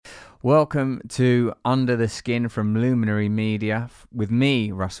Welcome to Under the Skin from Luminary Media with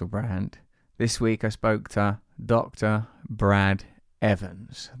me, Russell Brand. This week I spoke to Dr. Brad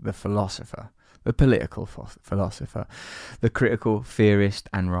Evans, the philosopher, the political philosopher, the critical theorist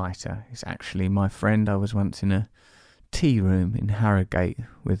and writer. He's actually my friend. I was once in a tea room in Harrogate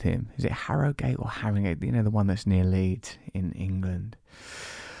with him. Is it Harrogate or Harrogate? You know, the one that's near Leeds in England.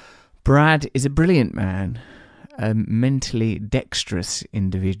 Brad is a brilliant man, a mentally dexterous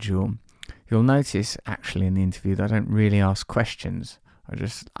individual. You'll notice actually in the interview that I don't really ask questions. I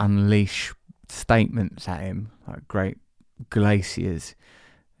just unleash statements at him like great glaciers,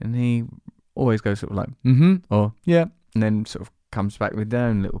 and he always goes sort of like or yeah, and then sort of comes back with their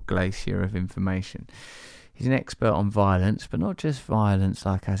own little glacier of information. He's an expert on violence, but not just violence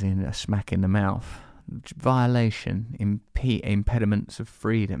like as in a smack in the mouth. Violation, impediments of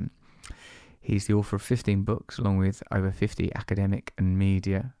freedom. He's the author of 15 books, along with over 50 academic and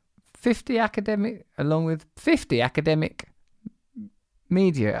media. 50 academic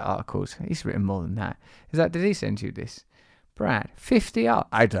media articles. He's written more than that. Did he send you this? Brad, 50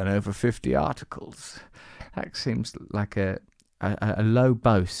 I don't know, over 50 articles. That seems like a low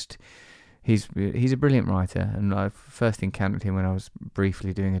boast. He's a brilliant writer, and I first encountered him when I was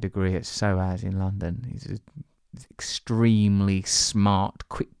briefly doing a degree at SOAS in London. He's an extremely smart,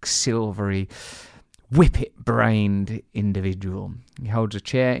 quicksilvery, whippet-brained individual. He holds a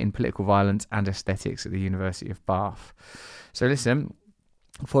chair in political violence and aesthetics at the University of Bath. So listen,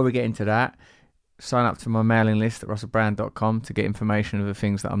 before we get into that, sign up to my mailing list at russellbrand.com to get information of the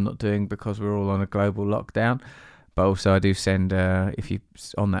things that I'm not doing because we're all on a global lockdown. But also I do send, if you're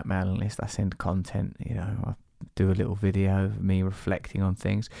on that mailing list, I send content, I do a little video of me reflecting on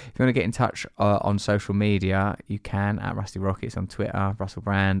things. If you want to get in touch on social media, you can at Rusty Rockets on Twitter, Russell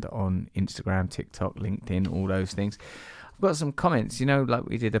Brand on Instagram, TikTok, LinkedIn, all those things. I've got some comments, like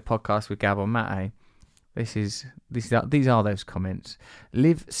we did a podcast with Gabor Mate. These are those comments.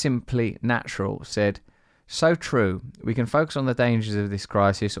 Live Simply Natural said, "So true. We can focus on the dangers of this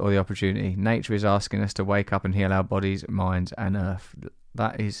crisis or the opportunity. Nature is asking us to wake up and heal our bodies, minds, and earth."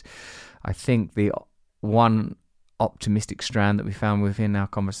 That is, I think, the one optimistic strand that we found within our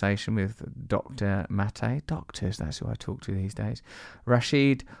conversation with Dr. Mate. Doctors, that's who I talk to these days.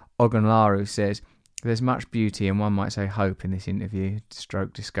 Rashid Ogunlaru says, "There's much beauty and one might say hope in this interview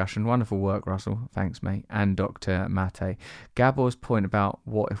stroke discussion. Wonderful work, Russell. Thanks, mate." And Dr. Mate. Gabor's point about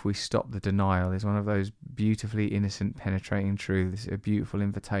what if we stop the denial is one of those beautifully innocent, penetrating truths, a beautiful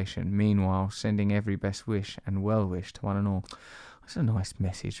invitation. Meanwhile, sending every best wish and well wish to one and all. That's a nice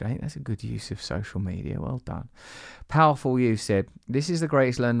message, right? That's a good use of social media. Well done. Powerful You said, "This is the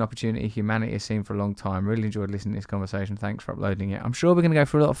greatest learning opportunity humanity has seen for a long time. Really enjoyed listening to this conversation. Thanks for uploading it." I'm sure we're going to go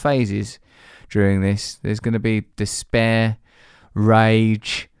through a lot of phases during this. There's going to be despair,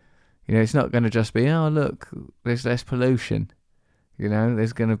 rage. It's not going to just be, oh, look, there's less pollution.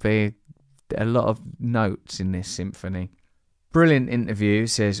 There's going to be a lot of notes in this symphony. Brilliant interview,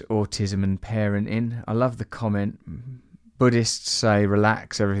 says Autism and Parenting. I love the comment. Buddhists say,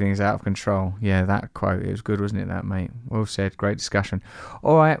 relax, everything's out of control. Yeah, that quote, it was good, wasn't it, that, mate? Well said, great discussion.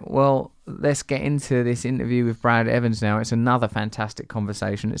 All right, well, let's get into this interview with Brad Evans now. It's another fantastic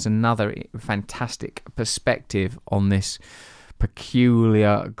conversation. It's another fantastic perspective on this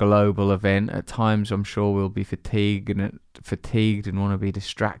peculiar global event. At times, I'm sure we'll be fatigued and want to be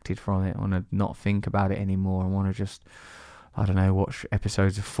distracted from it, want to not think about it anymore and want to just, I don't know, watch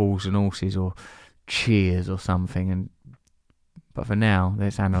episodes of Fools and Horses or Cheers or something. But for now,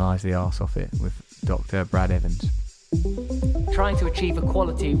 let's analyse the arse off it with Dr. Brad Evans. Trying to achieve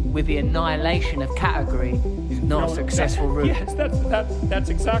equality with the annihilation of category is not a successful route. Yes, that's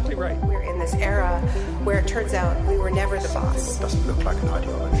exactly right. We're in this era where it turns out we were never the boss. It doesn't look like an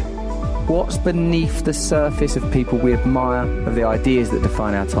ideology. What's beneath the surface of people we admire, of the ideas that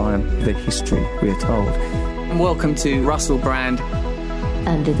define our time, the history we are told? And welcome to Russell Brand.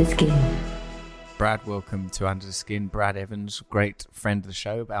 Under the Skin. Brad, welcome to Under the Skin. Brad Evans, great friend of the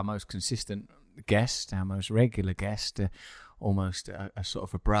show, our most consistent guest, our most regular guest, almost a sort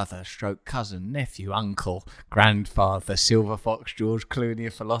of a brother, stroke cousin, nephew, uncle, grandfather, Silver Fox, George Clooney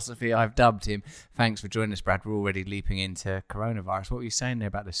of philosophy, I've dubbed him. Thanks for joining us, Brad. We're already leaping into coronavirus. What were you saying there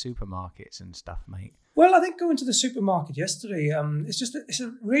about the supermarkets and stuff, mate? Well, I think going to the supermarket yesterday, it's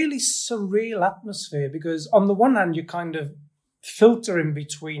a really surreal atmosphere because on the one hand, you kind of filter in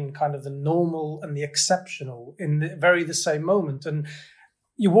between kind of the normal and the exceptional in the same moment. And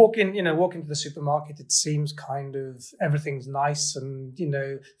you walk into the supermarket, it seems kind of everything's nice and,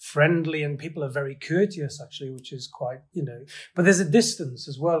 friendly, and people are very courteous, actually, which is quite, but there's a distance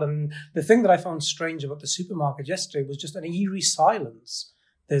as well. And the thing that I found strange about the supermarket yesterday was just an eerie silence.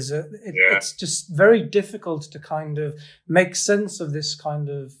 It's just very difficult to kind of make sense of this kind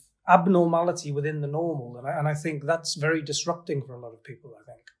of abnormality within the normal, and I think that's very disrupting for a lot of people, I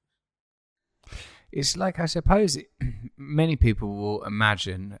think. It's like, I suppose many people will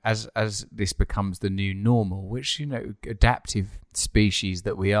imagine as this becomes the new normal, which, you know, adaptive species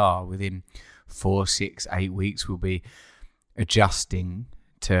that we are, within 4, 6, 8 weeks will be adjusting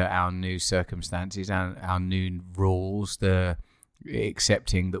to our new circumstances and our new rules, the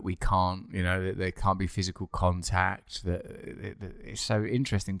accepting that we can't, you know, that there can't be physical contact. That it's so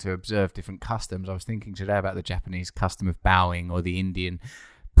interesting to observe different customs. I was thinking today about the Japanese custom of bowing, or the Indian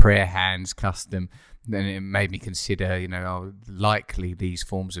prayer hands custom. Then it made me consider, you know, how likely these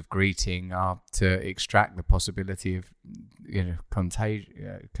forms of greeting are to extract the possibility of, you know,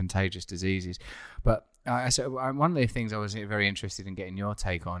 contagious diseases. But so one of the things I was very interested in getting your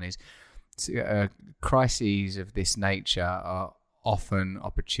take on is crises of this nature are often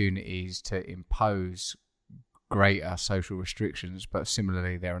opportunities to impose greater social restrictions, but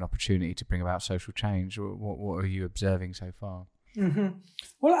similarly they're an opportunity to bring about social change. What are you observing so far? Mm-hmm.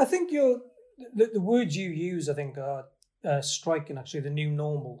 Well, I think the words you use, I think, are striking, actually, the new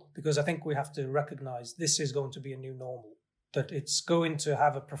normal, because I think we have to recognize this is going to be a new normal, that it's going to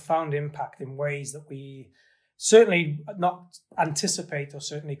have a profound impact in ways that we certainly not anticipate or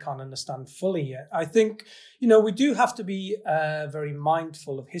certainly can't understand fully yet. I think, you know, we do have to be very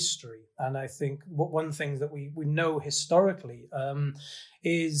mindful of history. And I think one thing that we know historically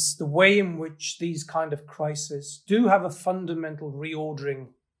is the way in which these kind of crises do have a fundamental reordering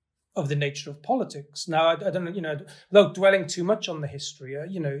of the nature of politics. Now, I don't know, you know, without dwelling too much on the history,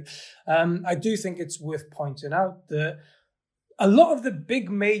 I do think it's worth pointing out that a lot of the big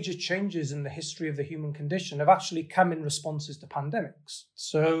major changes in the history of the human condition have actually come in responses to pandemics.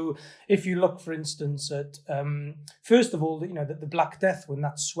 So if you look, for instance, at, first of all, you know, the Black Death, when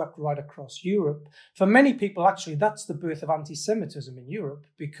that swept right across Europe, for many people, actually, that's the birth of anti-Semitism in Europe,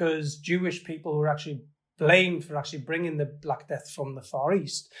 because Jewish people were actually blamed for actually bringing the Black Death from the Far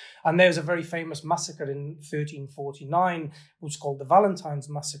East. And there's a very famous massacre in 1349, which is called the Valentine's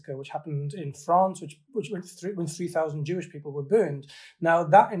Massacre, which happened in France, which went through when 3,000 Jewish people were burned. Now,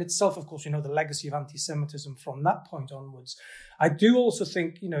 that in itself, of course, you know, the legacy of anti-Semitism from that point onwards. I do also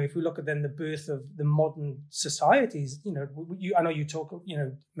think, you know, if we look at then the birth of the modern societies, you know, I know you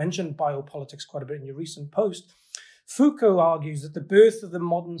mentioned biopolitics quite a bit in your recent post. Foucault argues that the birth of the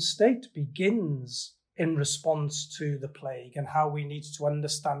modern state begins in response to the plague and how we need to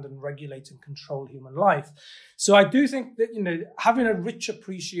understand and regulate and control human life. So I do think that, you know, having a rich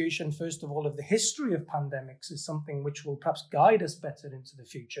appreciation, first of all, of the history of pandemics is something which will perhaps guide us better into the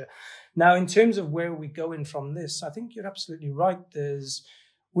future. Now, in terms of where we're going from this, I think you're absolutely right.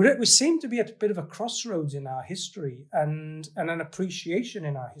 We seem to be at a bit of a crossroads in our history and an appreciation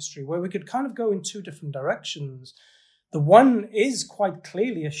in our history where we could kind of go in two different directions. The one is quite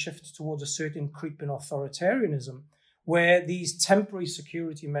clearly a shift towards a certain creep in authoritarianism, where these temporary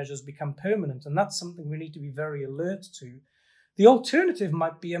security measures become permanent, and that's something we need to be very alert to. The alternative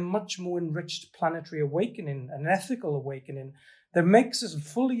might be a much more enriched planetary awakening, an ethical awakening, that makes us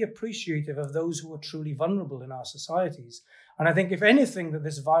fully appreciative of those who are truly vulnerable in our societies. And I think if anything that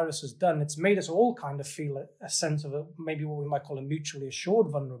this virus has done, it's made us all kind of feel a sense of maybe what we might call a mutually assured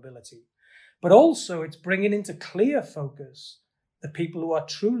vulnerability. But also it's bringing into clear focus the people who are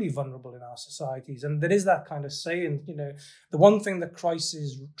truly vulnerable in our societies. And there is that kind of saying, you know, the one thing that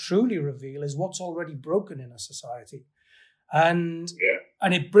crises truly reveal is what's already broken in a society. And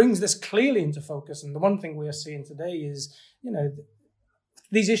it brings this clearly into focus. And the one thing we are seeing today is, you know,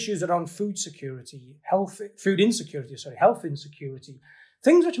 these issues around food insecurity, health insecurity,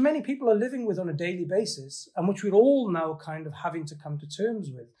 things which many people are living with on a daily basis and which we're all now kind of having to come to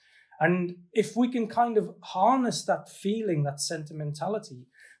terms with. And if we can kind of harness that feeling, that sentimentality,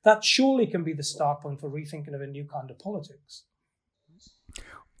 that surely can be the start point for rethinking of a new kind of politics.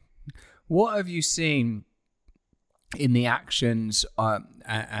 What have you seen in the actions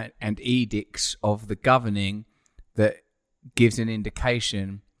and edicts of the governing that gives an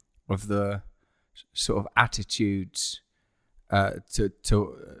indication of the sort of attitudes to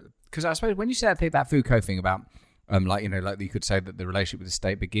because I suppose when you say that Foucault thing about like you could say that the relationship with the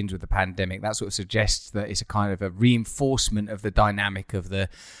state begins with the pandemic, that sort of suggests that it's a kind of a reinforcement of the dynamic of the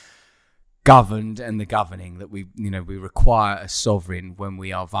governed and the governing, that we require a sovereign when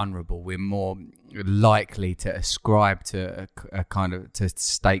we are vulnerable. We're more likely to ascribe to a kind of to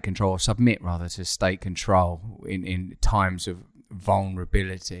state control, or submit rather to state control in times of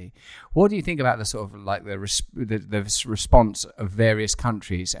vulnerability. What do you think about the sort of like the response of various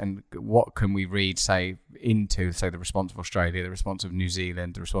countries, and what can we read, say, into, say, the response of Australia, the response of New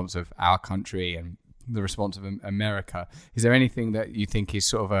Zealand, the response of our country, and the response of America? Is there anything that you think is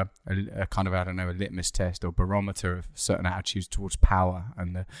sort of a kind of, I don't know, a litmus test or barometer of certain attitudes towards power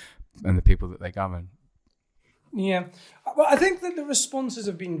and the people that they govern? Yeah, well, I think that the responses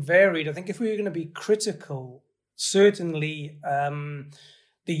have been varied. I think if we were going to be critical, certainly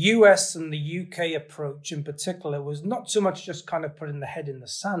the US and the UK approach in particular was not so much just kind of putting the head in the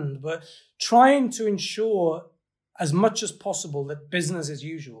sand, but trying to ensure as much as possible that business as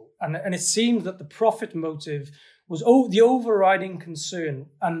usual. And it seems that the profit motive was the overriding concern,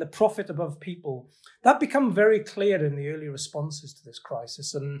 and the profit above people. That became very clear in the early responses to this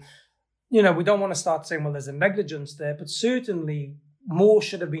crisis. And you know, we don't want to start saying, well, there's a negligence there, but certainly more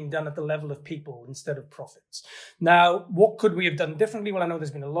should have been done at the level of people instead of profits. Now, what could we have done differently? Well, I know there's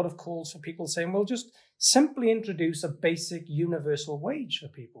been a lot of calls for people saying, well, just simply introduce a basic universal wage for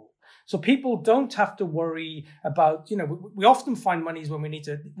people. So people don't have to worry about, you know, we often find monies when we need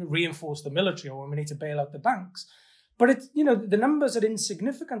to reinforce the military or when we need to bail out the banks. But it's, you know, the numbers are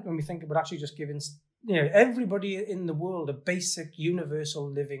insignificant when we think about actually just giving, you know, everybody in the world a basic universal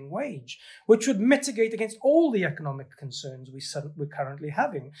living wage, which would mitigate against all the economic concerns we're currently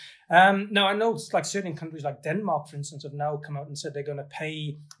having. Now, I know it's like certain countries like Denmark, for instance, have now come out and said they're going to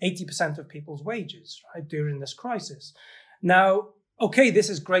pay 80% of people's wages, right, during this crisis. Now, okay, this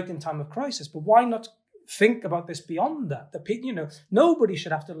is great in time of crisis, but why not think about this beyond that? You know, nobody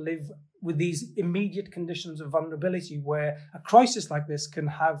should have to live with these immediate conditions of vulnerability where a crisis like this can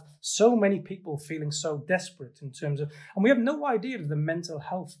have so many people feeling so desperate in terms of, and we have no idea of the mental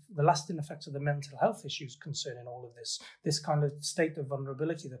health, the lasting effects of the mental health issues concerning all of this kind of state of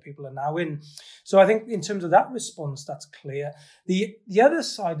vulnerability that people are now in. So I think in terms of that response, that's clear. The other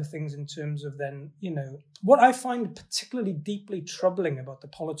side of things in terms of then, you know, what I find particularly deeply troubling about the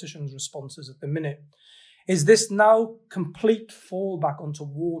politicians' responses at the minute is this now complete fallback onto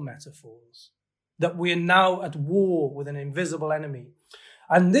war metaphors, that we are now at war with an invisible enemy.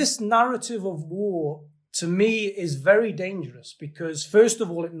 And this narrative of war, to me, is very dangerous because, first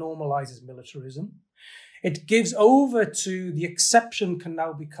of all, it normalizes militarism. It gives over to the exception can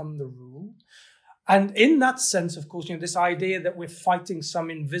now become the rule. And in that sense, of course, you know, this idea that we're fighting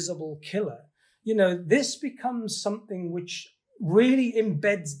some invisible killer, you know, this becomes something which really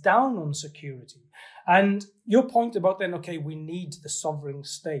embeds down on security. And your point about then, okay, we need the sovereign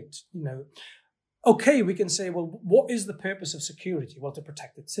state, you know, okay, we can say, well, what is the purpose of security? Well, to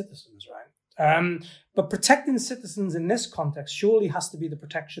protect its citizens, right? But protecting citizens in this context surely has to be the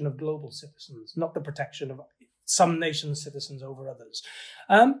protection of global citizens, not the protection of some nations' citizens over others.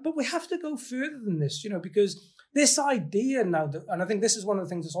 But we have to go further than this, you know, because this idea now, and I think this is one of the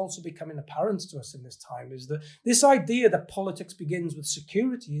things that's also becoming apparent to us in this time, is that this idea that politics begins with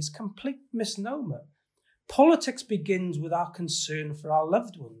security is complete misnomer. Politics begins with our concern for our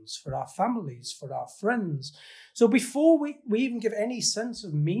loved ones, for our families, for our friends. So before we even give any sense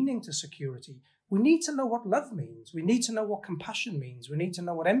of meaning to security, we need to know what love means. We need to know what compassion means. We need to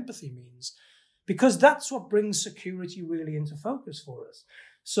know what empathy means, because that's what brings security really into focus for us.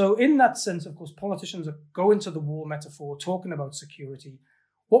 So in that sense, of course, politicians go into the war metaphor, talking about security.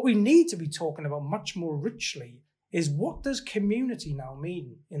 What we need to be talking about much more richly is, what does community now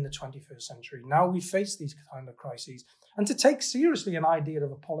mean in the 21st century? Now we face these kind of crises, and to take seriously an idea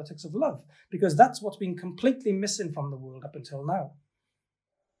of a politics of love, because that's what's been completely missing from the world up until now.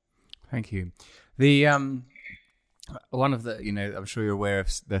 Thank you. The one of the, you know, I'm sure you're aware of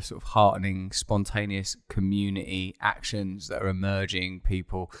the sort of heartening, spontaneous community actions that are emerging,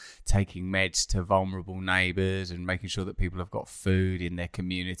 people taking meds to vulnerable neighbours and making sure that people have got food in their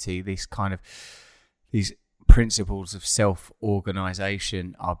community. These principles of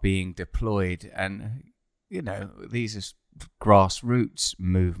self-organisation are being deployed, and, you know, these are grassroots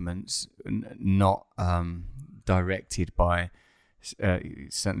movements, not directed by,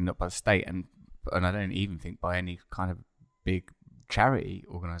 certainly not by the state, and I don't even think by any kind of big charity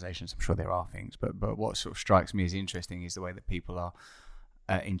organisations. I'm sure there are things, but what sort of strikes me as interesting is the way that people are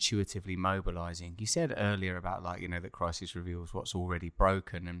intuitively mobilising. You said earlier about, like, you know, that crisis reveals what's already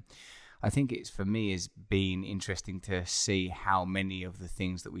broken, and I think it's, for me, has been interesting to see how many of the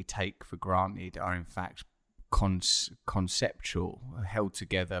things that we take for granted are in fact conceptual, held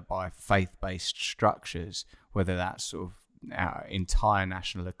together by faith-based structures, whether that's sort of our entire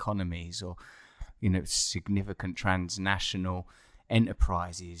national economies or, you know, significant transnational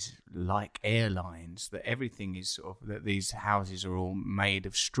enterprises like airlines, that everything is sort of, that these houses are all made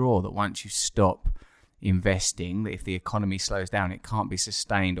of straw, that once you stop investing, that if the economy slows down, it can't be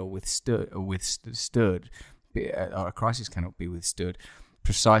sustained or withstood, or a crisis cannot be withstood,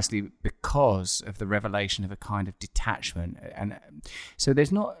 precisely because of the revelation of a kind of detachment. And so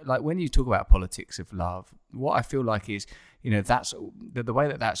there's not, like, when you talk about politics of love, what I feel like is, that's the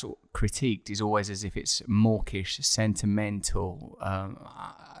way that's critiqued is always as if it's mawkish, sentimental,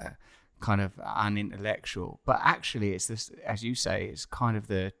 kind of unintellectual. But actually, it's this, as you say, it's kind of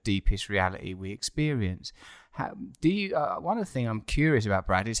the deepest reality we experience. One of the things I'm curious about,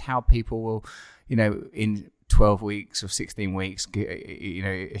 Brad, is how people will, in 12 weeks or 16 weeks,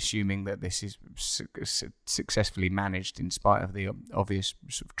 assuming that this is successfully managed in spite of the obvious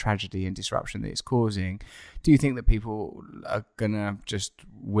sort of tragedy and disruption that it's causing, do you think that people are going to just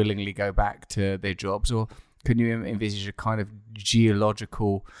willingly go back to their jobs, or can you envisage a kind of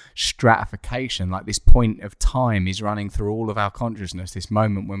geological stratification, like this point of time is running through all of our consciousness, this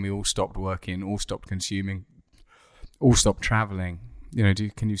moment when we all stopped working, all stopped consuming, all stopped traveling?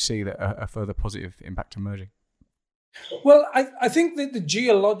 Can you see that a further positive impact emerging? Well, I think that the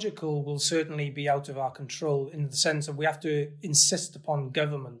geological will certainly be out of our control, in the sense that we have to insist upon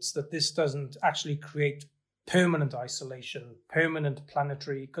governments that this doesn't actually create permanent isolation, permanent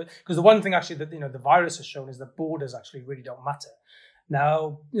planetary. Because the one thing actually that the virus has shown is that borders actually really don't matter.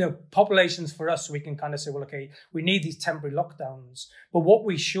 Now, populations for us, we can kind of say, well, okay, we need these temporary lockdowns, but what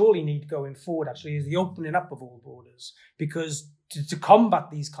we surely need going forward actually is the opening up of all borders, because to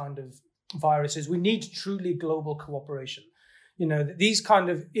combat these kind of viruses, we need truly global cooperation. These kind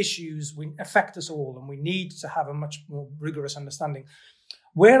of issues affect us all, and we need to have a much more rigorous understanding.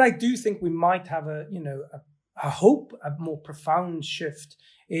 Where I do think we might have a hope, a more profound shift,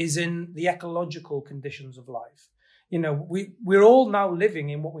 is in the ecological conditions of life. We're all now living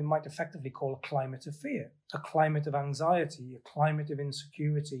in what we might effectively call a climate of fear, a climate of anxiety, a climate of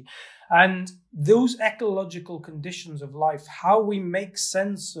insecurity. And those ecological conditions of life, how we make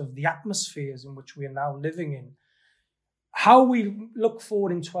sense of the atmospheres in which we are now living in, how we look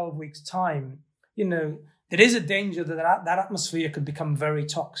forward in 12 weeks' time, there is a danger that atmosphere could become very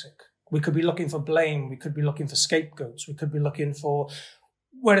toxic. We could be looking for blame. We could be looking for scapegoats. We could be looking for...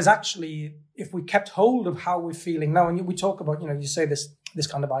 Whereas actually, if we kept hold of how we're feeling now, and we talk about, you say this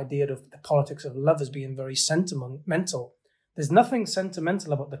kind of idea of the politics of love as being very sentimental. There's nothing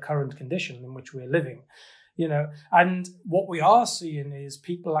sentimental about the current condition in which we're living, And what we are seeing is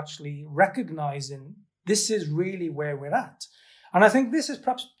people actually recognizing this is really where we're at. And I think this is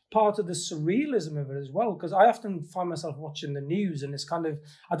perhaps part of the surrealism of it as well, because I often find myself watching the news, and it's kind of,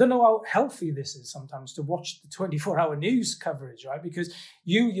 I don't know how healthy this is sometimes to watch the 24-hour news coverage, right? Because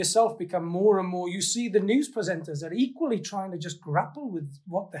you yourself become more and more, you see the news presenters that are equally trying to just grapple with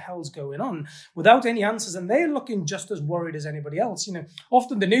what the hell's going on without any answers, and they're looking just as worried as anybody else.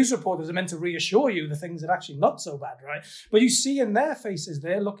 Often the news reporters are meant to reassure you the things that are actually not so bad, right? But you see in their faces,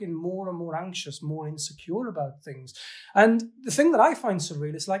 they're looking more and more anxious, more insecure about things. And the thing that I find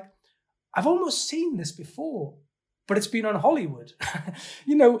surreal is like, I've almost seen this before, but it's been on Hollywood.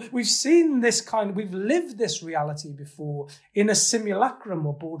 We've seen this we've lived this reality before in a simulacrum,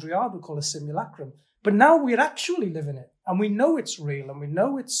 or Baudrillard would call a simulacrum. But now we're actually living it, and we know it's real, and we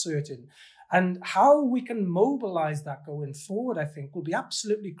know it's certain. And how we can mobilize that going forward, I think, will be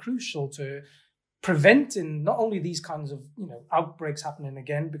absolutely crucial to preventing not only these kinds of outbreaks happening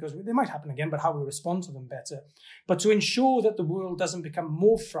again, because they might happen again, but how we respond to them better, but to ensure that the world doesn't become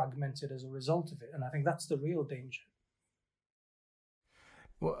more fragmented as a result of it. And I think that's the real danger.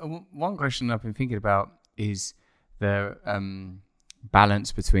 Well, one question I've been thinking about is the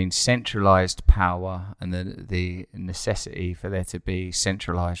balance between centralized power and the necessity for there to be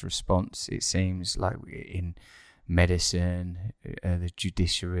centralized response. It seems like in medicine, the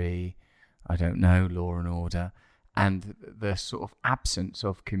judiciary, I don't know, law and order, and the sort of absence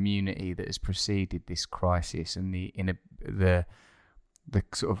of community that has preceded this crisis, and the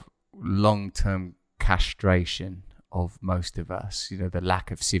sort of long-term castration of most of us, the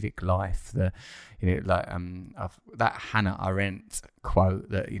lack of civic life, that Hannah Arendt quote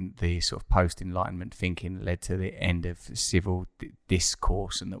that in the sort of post-Enlightenment thinking led to the end of civil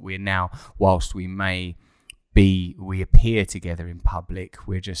discourse, and that we're now, whilst we appear together in public,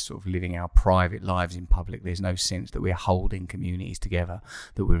 we're just sort of living our private lives in public. There's no sense that we're holding communities together,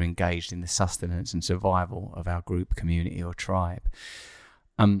 that we're engaged in the sustenance and survival of our group, community or tribe.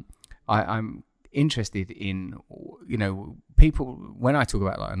 I'm interested in, people, when I talk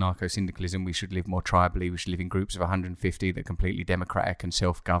about like anarcho-syndicalism, we should live more tribally, we should live in groups of 150 that are completely democratic and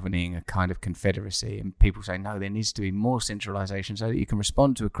self-governing, a kind of confederacy. And people say, no, there needs to be more centralization so that you can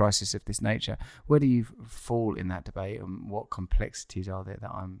respond to a crisis of this nature. Where do you fall in that debate, and what complexities are there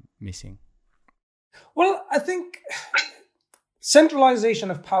that I'm missing? Well, I think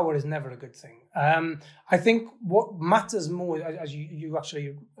centralization of power is never a good thing. I think what matters more, as you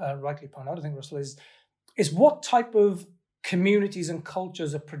actually rightly point out, I think, Russell, is what type of communities and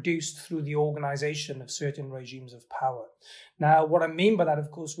cultures are produced through the organization of certain regimes of power. Now, what I mean by that,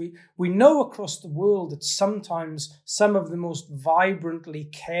 of course, we know across the world that sometimes some of the most vibrantly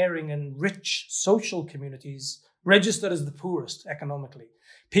caring and rich social communities register as the poorest economically.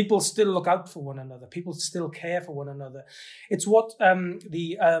 People still look out for one another. People still care for one another. It's what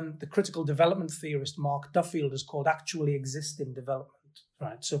the critical development theorist Mark Duffield has called actually existing development.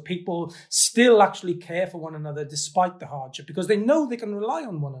 Right, so people still actually care for one another despite the hardship because they know they can rely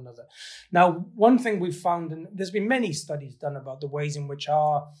on one another. Now, one thing we've found, and there's been many studies done about the ways in which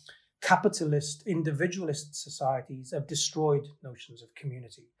our capitalist, individualist societies have destroyed notions of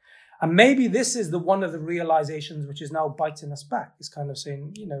community. And maybe this is one of the realizations which is now biting us back. It's kind of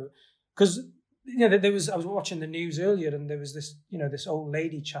saying, because I was watching the news earlier, and there was this old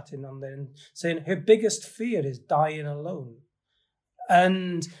lady chatting on there and saying her biggest fear is dying alone.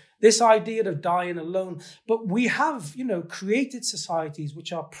 And this idea of dying alone, but we have, created societies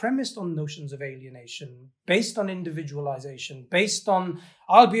which are premised on notions of alienation, based on individualization, based on,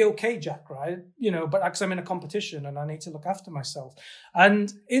 I'll be okay, Jack, right? But because I'm in a competition and I need to look after myself.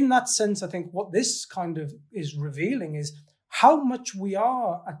 And in that sense, I think what this kind of is revealing is how much we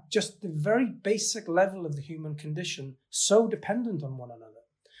are at just the very basic level of the human condition, so dependent on one another,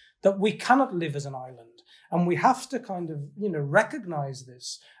 that we cannot live as an island. And we have to kind of, recognize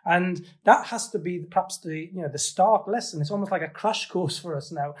this. And that has to be perhaps the stark lesson. It's almost like a crash course for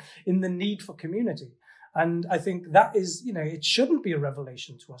us now in the need for community. And I think that is, it shouldn't be a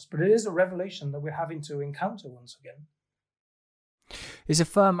revelation to us, but it is a revelation that we're having to encounter once again. It's a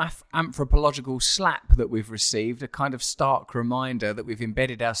firm anthropological slap that we've received, a kind of stark reminder that we've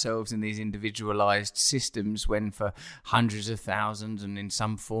embedded ourselves in these individualized systems when for hundreds of thousands and in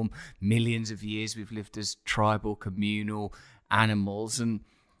some form millions of years we've lived as tribal, communal animals. And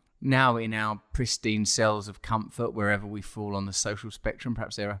now in our pristine cells of comfort, wherever we fall on the social spectrum,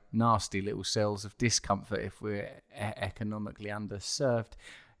 perhaps there are nasty little cells of discomfort if we're economically underserved.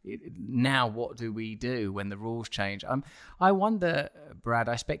 Now, what do we do when the rules change? I wonder, Brad,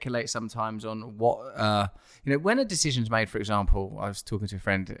 I speculate sometimes on what, when a decision's made, for example, I was talking to a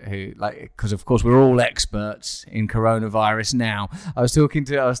friend who, because of course we're all experts in coronavirus now. I was talking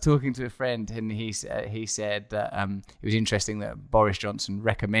to a friend, and he said that it was interesting that Boris Johnson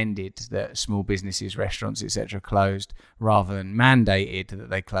recommended that small businesses, restaurants, etc., closed rather than mandated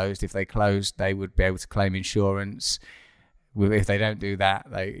that they closed. If they closed, they would be able to claim insurance. If they don't do that,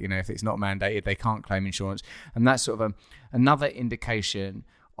 if it's not mandated, they can't claim insurance, and that's sort of another indication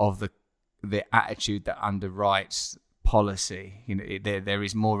of the attitude that underwrites policy. There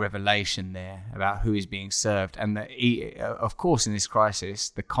is more revelation there about who is being served, and that, of course, in this crisis,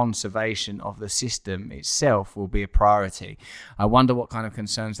 the conservation of the system itself will be a priority. I wonder what kind of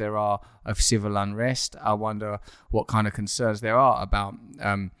concerns there are of civil unrest. I wonder what kind of concerns there are about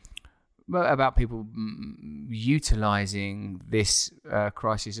people utilising this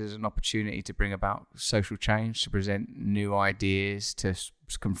crisis as an opportunity to bring about social change, to present new ideas, to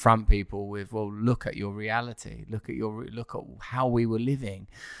confront people with, well, look at your reality, look at how we were living,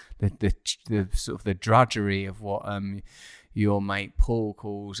 the sort of the drudgery of what your mate Paul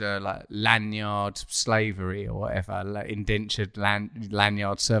calls like lanyard slavery or whatever, indentured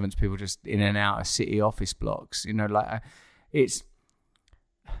lanyard servants, people just in and out of city office blocks. It's.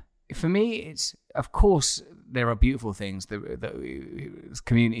 For me, it's, of course, there are beautiful things. The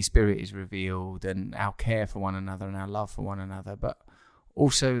community spirit is revealed, and our care for one another and our love for one another. But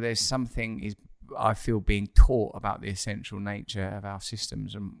also, there's something I feel being taught about the essential nature of our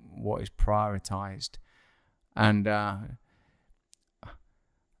systems and what is prioritised. And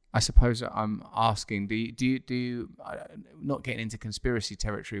I suppose I'm asking, do you not getting into conspiracy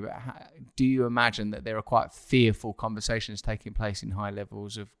territory, but do you imagine that there are quite fearful conversations taking place in high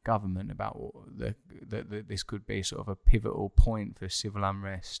levels of government about that this could be sort of a pivotal point for civil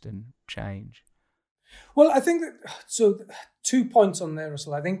unrest and change? Well, I think so 2 points on there,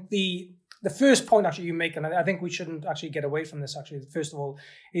 Russell. I think the first point actually you make, and I think we shouldn't actually get away from this actually, first of all,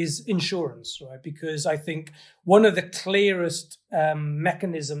 is insurance, right? Because I think one of the clearest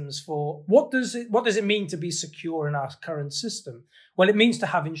mechanisms for what does it mean to be secure in our current system? Well, it means to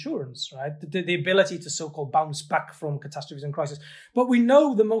have insurance, right? The ability to so-called bounce back from catastrophes and crisis. But we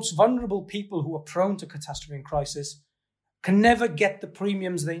know the most vulnerable people who are prone to catastrophe and crisis can never get the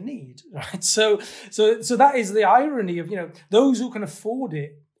premiums they need, right? So that is the irony of, those who can afford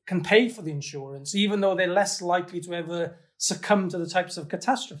it can pay for the insurance, even though they're less likely to ever succumb to the types of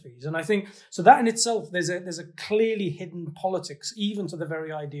catastrophes. And I think, so that in itself, there's a clearly hidden politics, even to the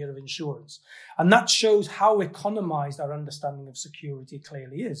very idea of insurance. And that shows how economized our understanding of security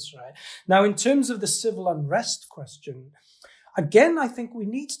clearly is, right? Now, in terms of the civil unrest question, again, I think we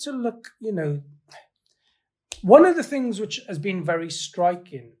need to look, one of the things which has been very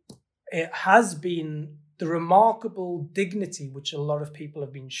striking, it has been the remarkable dignity which a lot of people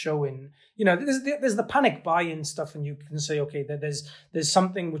have been showing. There's the panic buy-in stuff, and you can say, okay, there's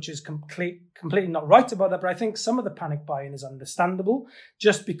something which is completely not right about that. But I think some of the panic buy-in is understandable,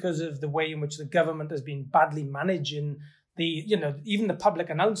 just because of the way in which the government has been badly managing even the public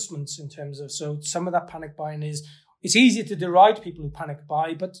announcements in terms of. So some of that panic buy-in is. It's easy to deride people who panic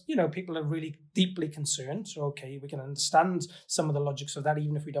buy, but, people are really deeply concerned. So, okay, we can understand some of the logics of that,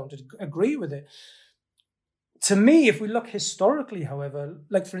 even if we don't agree with it. To me, if we look historically, however,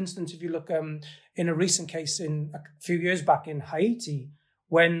 like, for instance, if you look in a recent case in a few years back in Haiti,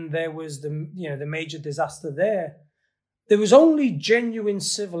 when there was the major disaster there was only genuine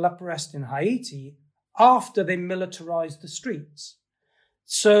civil unrest in Haiti after they militarized the streets.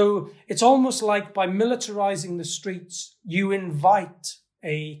 So it's almost like by militarizing the streets, you invite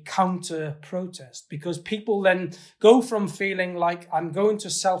a counter protest, because people then go from feeling like I'm going to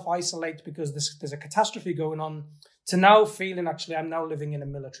self-isolate because there's a catastrophe going on, to now feeling actually I'm now living in a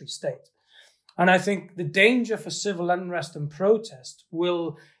military state. And I think the danger for civil unrest and protest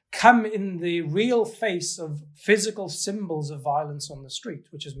will come in the real face of physical symbols of violence on the street,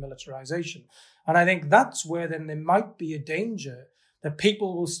 which is militarization. And I think that's where then there might be a danger that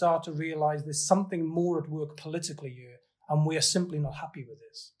people will start to realize there's something more at work politically here, and we are simply not happy with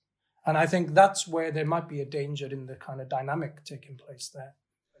this. And I think that's where there might be a danger in the kind of dynamic taking place there.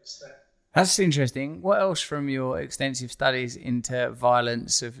 That's interesting. What else from your extensive studies into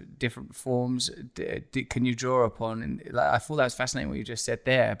violence of different forms can you draw upon? And I thought that was fascinating what you just said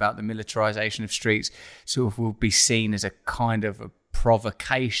there about the militarization of streets sort of will be seen as a kind of a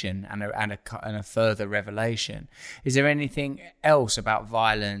provocation and a further revelation. Is there anything else about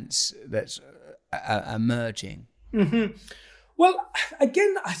violence that's emerging? Mm-hmm. Well,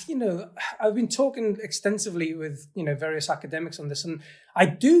 again, I've been talking extensively with various academics on this, and I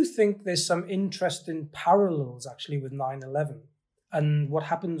do think there's some interesting parallels actually with 9/11 and what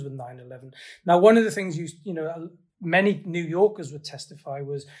happens with 9/11. Now, one of the things many New Yorkers would testify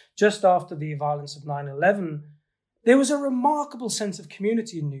was just after the violence of 9/11. There was a remarkable sense of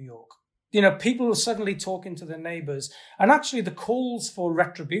community in New York. People were suddenly talking to their neighbors. And actually the calls for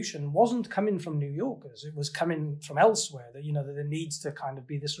retribution wasn't coming from New Yorkers. It was coming from elsewhere, that there needs to kind of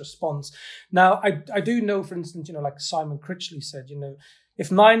be this response. Now, I do know, for instance, like Simon Critchley said, if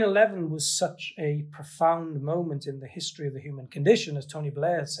 9/11 was such a profound moment in the history of the human condition, as Tony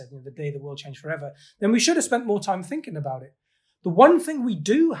Blair said, the day the world changed forever, then we should have spent more time thinking about it. The one thing we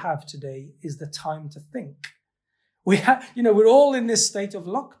do have today is the time to think. We're all in this state of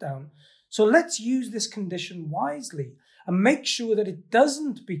lockdown. So let's use this condition wisely and make sure that it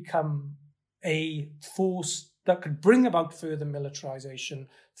doesn't become a force that could bring about further militarization,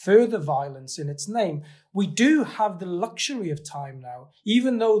 further violence in its name. We do have the luxury of time now,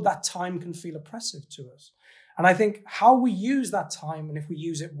 even though that time can feel oppressive to us. And I think how we use that time, and if we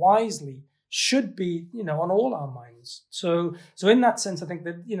use it wisely, should be, on all our minds. So in that sense, I think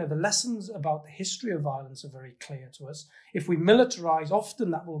that, the lessons about the history of violence are very clear to us. If we militarize,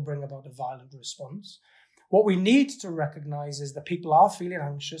 often that will bring about a violent response. What we need to recognize is that people are feeling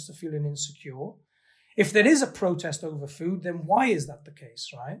anxious, they're feeling insecure. If there is a protest over food, then why is that the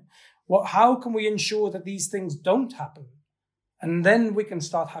case, right? How can we ensure that these things don't happen? And then we can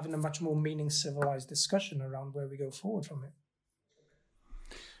start having a much more civilized discussion around where we go forward from it.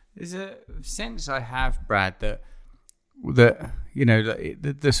 There's a sense I have, Brad, that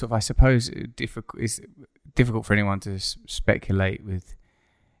the sort of, I suppose, it's difficult for anyone to speculate with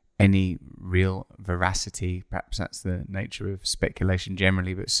any real veracity. Perhaps that's the nature of speculation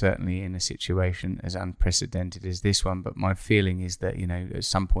generally, but certainly in a situation as unprecedented as this one. But my feeling is that, at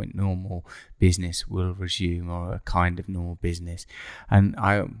some point normal business will resume, or a kind of normal business. And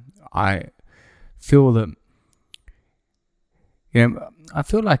I feel that, I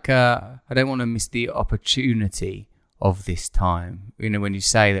feel like I don't want to miss the opportunity of this time. When you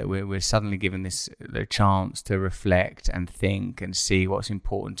say that we're suddenly given the chance to reflect and think and see what's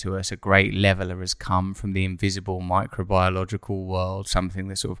important to us, a great leveler has come from the invisible microbiological world, something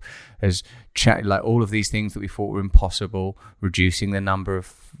that sort of has like all of these things that we thought were impossible, reducing the number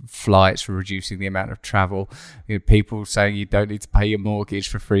of flights, for reducing the amount of travel. People saying you don't need to pay your mortgage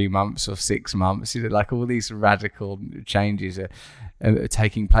for 3 months or 6 months. Like all these radical changes are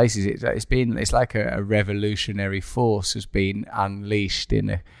taking place. It's like a revolutionary force has been unleashed in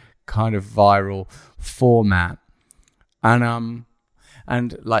a kind of viral format,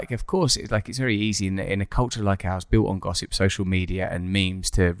 and like, of course, it's very easy in a culture like ours, built on gossip, social media, and memes,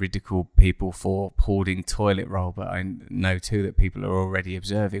 to ridicule people for hoarding toilet roll. But I know too that people are already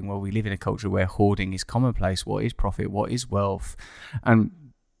observing, well, we live in a culture where hoarding is commonplace. What is profit? What is wealth? And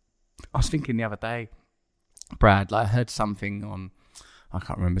I was thinking the other day, Brad, like I heard something on, I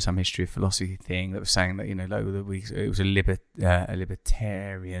can't remember, some history of philosophy thing that was saying that, it was a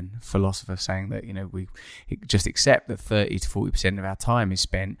libertarian philosopher saying that, we just accept that 30 to 40% of our time is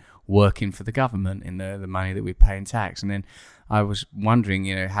spent working for the government in the money that we pay in tax. And then I was wondering,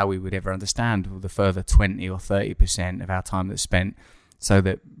 how we would ever understand the further 20 or 30% of our time that's spent so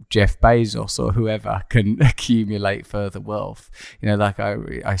that Jeff Bezos or whoever can accumulate further wealth.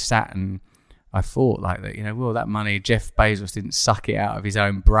 I sat and I thought like that, well, that money, Jeff Bezos didn't suck it out of his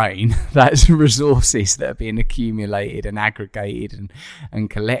own brain. That's resources that are being accumulated and aggregated and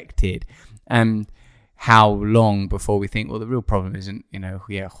collected. And how long before we think, well, the real problem isn't,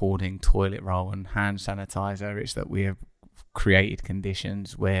 hoarding toilet roll and hand sanitizer. It's that we have created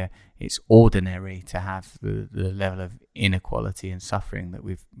conditions where it's ordinary to have the level of inequality and suffering that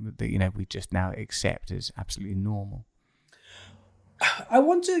we just now accept as absolutely normal. I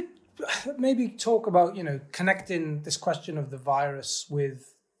want to maybe talk about, connecting this question of the virus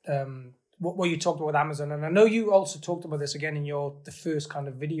with what you talked about with Amazon. And I know you also talked about this again in the first kind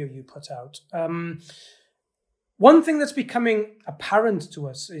of video you put out. One thing that's becoming apparent to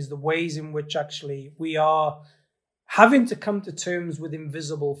us is the ways in which actually we are having to come to terms with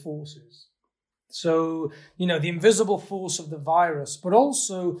invisible forces. So, the invisible force of the virus, but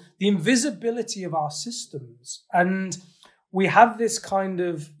also the invisibility of our systems. And we have this kind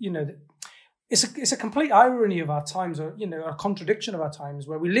of, it's a complete irony of our times, or, a contradiction of our times,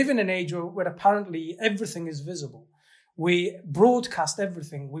 where we live in an age where apparently everything is visible. We broadcast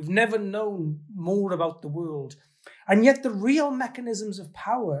everything. We've never known more about the world. And yet the real mechanisms of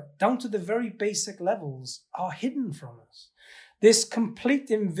power, down to the very basic levels, are hidden from us. This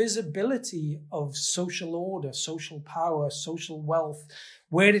complete invisibility of social order, social power, social wealth,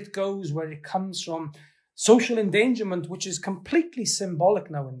 where it goes, where it comes from, social endangerment, which is completely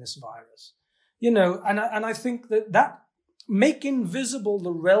symbolic now in this virus, and I think that making visible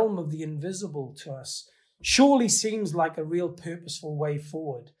the realm of the invisible to us surely seems like a real purposeful way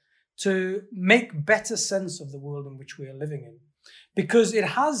forward to make better sense of the world in which we are living in, because it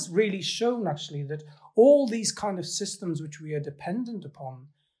has really shown actually that all these kind of systems which we are dependent upon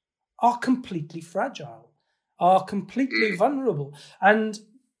are completely fragile, are completely vulnerable. And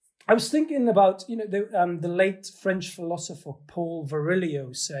I was thinking about, the late French philosopher Paul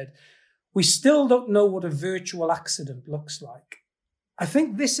Virilio said, we still don't know what a virtual accident looks like. I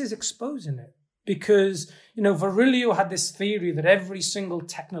think this is exposing it because, Virilio had this theory that every single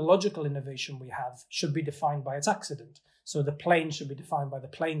technological innovation we have should be defined by its accident. So the plane should be defined by the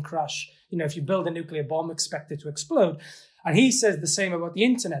plane crash. If you build a nuclear bomb, expect it to explode. And he says the same about the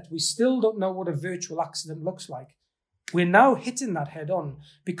internet. We still don't know what a virtual accident looks like. We're now hitting that head on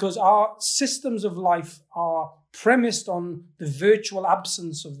because our systems of life are premised on the virtual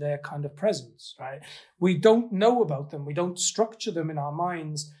absence of their kind of presence, right? We don't know about them. We don't structure them in our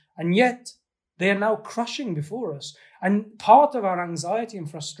minds. And yet they are now crushing before us. And part of our anxiety and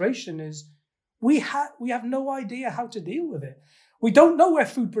frustration is we have no idea how to deal with it. We don't know where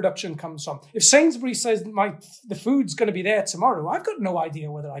food production comes from. If Sainsbury's says the food's going to be there tomorrow, I've got no idea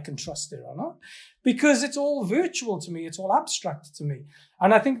whether I can trust it or not, because it's all virtual to me. It's all abstract to me.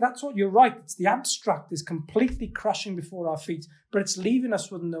 And I think that's what you're right. It's the abstract is completely crashing before our feet, but it's leaving us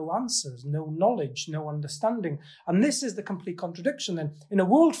with no answers, no knowledge, no understanding. And this is the complete contradiction. Then in a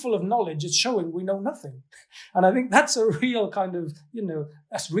world full of knowledge, it's showing we know nothing. And I think that's a real kind of, a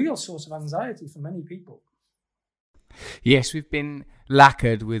real source of anxiety for many people. Yes, we've been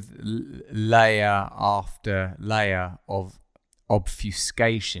lacquered with layer after layer of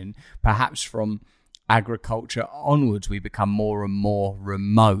obfuscation. Perhaps from agriculture onwards, we become more and more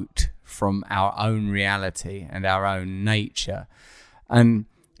remote from our own reality and our own nature. And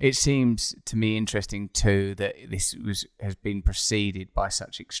it seems to me interesting too that this has been preceded by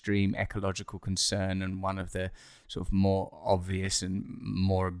such extreme ecological concern, and one of the sort of more obvious and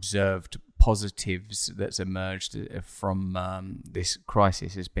more observed positives that's emerged from this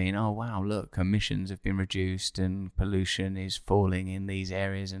crisis has been, oh wow, look, emissions have been reduced and pollution is falling in these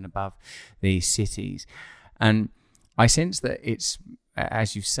areas and above these cities. And I sense that it's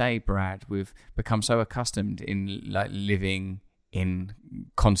as you say, Brad, we've become so accustomed in like living in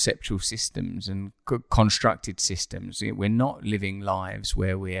conceptual systems and constructed systems. We're not living lives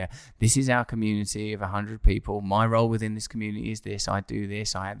where this is our community of 100 people. My role within this community is this. I do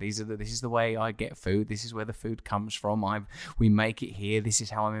this. This is the way I get food. This is where the food comes from. We make it here. This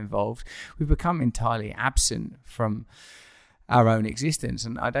is how I'm involved. We've become entirely absent from our own existence,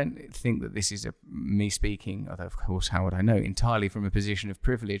 and I don't think that this is me speaking, although of course how would I know, entirely from a position of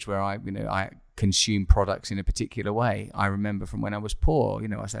privilege where I consume products in a particular way. I remember from when I was poor,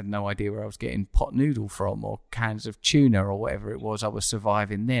 I had no idea where I was getting pot noodle from or cans of tuna or whatever it was I was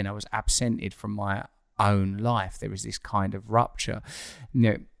surviving then. I was absented from my own life. There was this kind of rupture.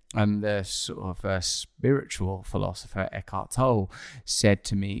 And the sort of spiritual philosopher Eckhart Tolle said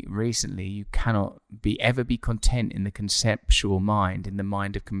to me recently, you cannot ever be content in the conceptual mind, in the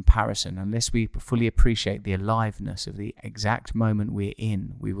mind of comparison. Unless we fully appreciate the aliveness of the exact moment we're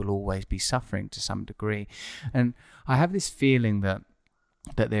in, we will always be suffering to some degree. And I have this feeling that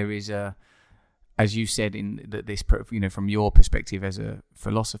there is as you said, from your perspective as a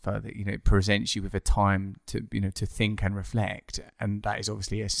philosopher, that it presents you with a time to think and reflect, and that is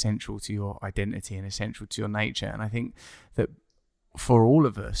obviously essential to your identity and essential to your nature. And I think that for all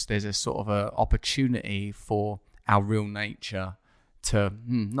of us, there's a sort of a opportunity for our real nature to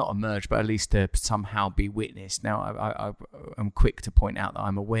not emerge, but at least to somehow be witnessed. Now, I'm quick to point out that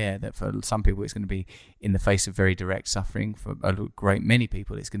I'm aware that for some people it's going to be in the face of very direct suffering. For a great many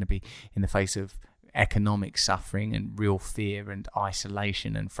people, it's going to be in the face of economic suffering and real fear and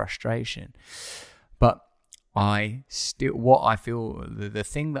isolation and frustration. But what I feel, the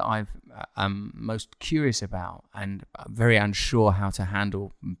thing that I'm most curious about and very unsure how to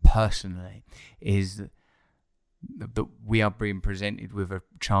handle personally is that we are being presented with a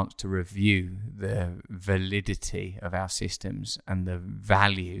chance to review the validity of our systems and the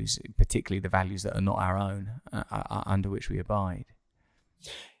values, particularly the values that are not our own, under which we abide.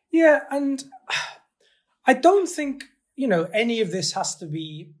 Yeah, and I don't think, any of this has to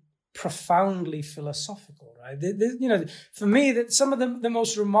be profoundly philosophical, right? For me, that some of the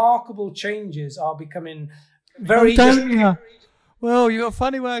most remarkable changes are becoming very... Well, you've got a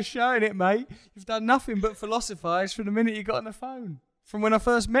funny way of showing it, mate. You've done nothing but philosophise from the minute you got on the phone. From when I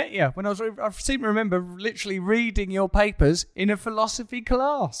first met you. I seem to remember literally reading your papers in a philosophy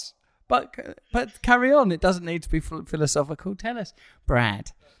class. But carry on. It doesn't need to be philosophical. Tell us, Brad.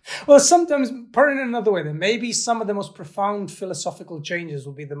 Well, sometimes, put it in another way, then maybe some of the most profound philosophical changes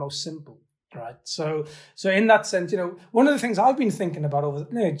will be the most simple. Right. So in that sense, one of the things I've been thinking about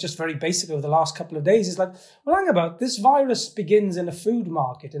just very basically over the last couple of days is like, well, hang about, this virus begins in a food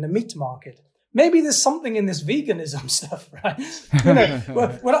market, in a meat market. Maybe there's something in this veganism stuff, right?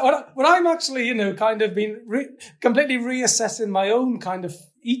 What I'm actually, kind of been completely reassessing my own kind of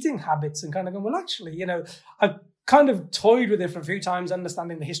eating habits and kind of going, well, actually, I've kind of toyed with it for a few times,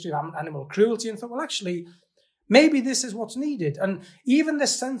 understanding the history of animal cruelty, and thought, well, actually, maybe this is what's needed. And even the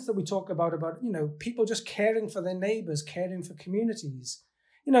sense that we talk about, people just caring for their neighbors, caring for communities,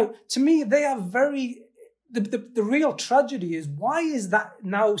 to me, they are very, the real tragedy is, why is that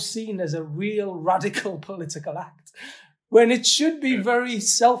now seen as a real radical political act when it should be very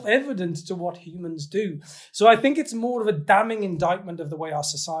self-evident to what humans do? So I think it's more of a damning indictment of the way our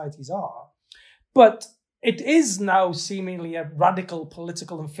societies are. But it is now seemingly a radical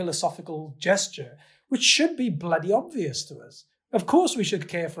political and philosophical gesture, which should be bloody obvious to us. Of course we should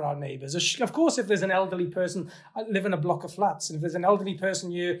care for our neighbours. Of course, if there's an elderly person, I live in a block of flats, and if there's an elderly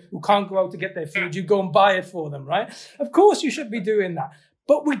person here who can't go out to get their food, you go and buy it for them, right? Of course you should be doing that.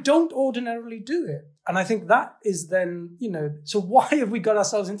 But we don't ordinarily do it. And I think that is then, so why have we got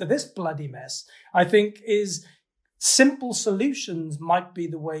ourselves into this bloody mess? I think is simple solutions might be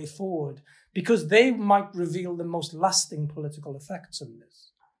the way forward, because they might reveal the most lasting political effects of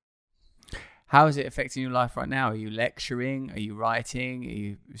this. How is it affecting your life right now? Are you lecturing? Are you writing? Are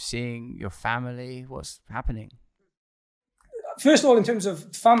you seeing your family? What's happening? First of all, in terms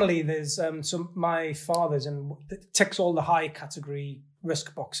of family, there's my father's and ticks all the high category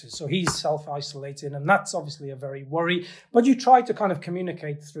risk boxes. So he's self-isolating, and that's obviously a very worry. But you try to kind of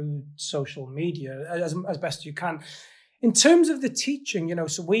communicate through social media as best you can. In terms of the teaching,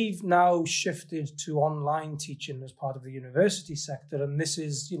 so we've now shifted to online teaching as part of the university sector. And this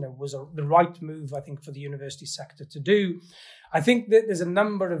is, was the right move, I think, for the university sector to do. I think that there's a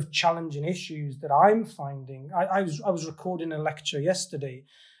number of challenging issues that I'm finding. I was recording a lecture yesterday,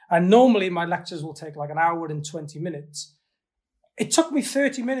 and normally my lectures will take like an hour and 20 minutes. it took me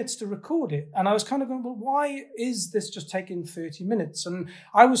 30 minutes to record it. And I was kind of going, well, why is this just taking 30 minutes? And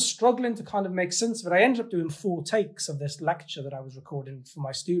I was struggling to kind of make sense of it. I ended up doing 4 takes of this lecture that I was recording for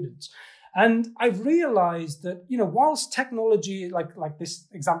my students. And I've realized that, whilst technology, like this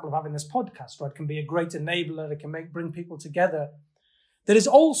example of having this podcast, right, can be a great enabler, it can bring people together, there is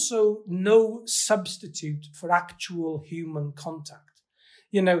also no substitute for actual human contact.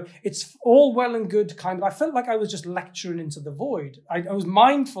 It's all well and good I felt like I was just lecturing into the void. I was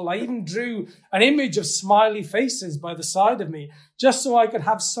mindful. I even drew an image of smiley faces by the side of me just so I could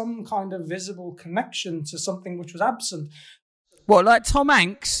have some kind of visible connection to something which was absent. What, like Tom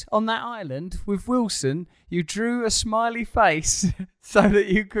Hanks on that island with Wilson, you drew a smiley face so that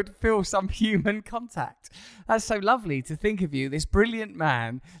you could feel some human contact. That's so lovely to think of you, this brilliant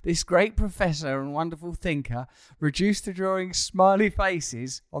man, this great professor and wonderful thinker, reduced to drawing smiley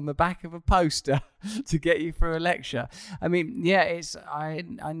faces on the back of a poster to get you through a lecture. I mean, yeah, I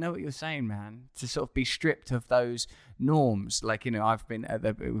know what you're saying, man, to sort of be stripped of those norms. Like, I've been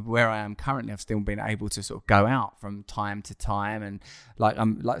where I am currently, I've still been able to sort of go out from time to time, and like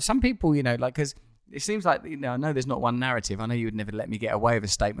some people, because it seems like, I know there's not one narrative. I know you would never let me get away with a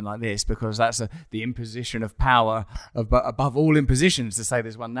statement like this, because that's the imposition of power above all impositions to say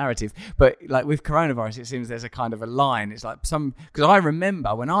there's one narrative. But like with coronavirus, it seems there's a kind of a line. It's like because I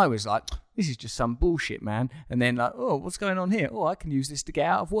remember when I was like, this is just some bullshit, man. And then like, oh, what's going on here? Oh, I can use this to get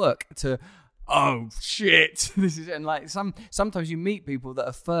out of work, to, oh shit, this is, and like sometimes you meet people that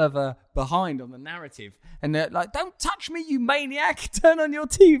are further behind on the narrative, and they're like, don't touch me, you maniac, turn on your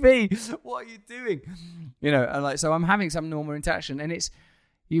TV, what are you doing? And like, so I'm having some normal interaction, and it's,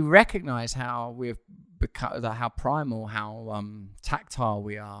 you recognize how we've become, how primal, how tactile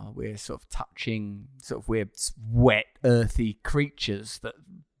we are. We're sort of touching, we're wet, earthy creatures that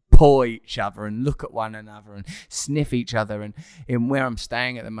paw each other and look at one another and sniff each other. And in where I'm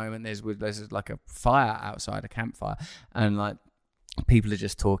staying at the moment, there's like a fire outside, a campfire, and like people are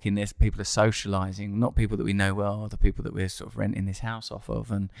just talking this, people are socializing, not people that we know well, the people that we're sort of renting this house off of,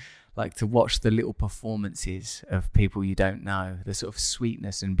 and like to watch the little performances of people you don't know, the sort of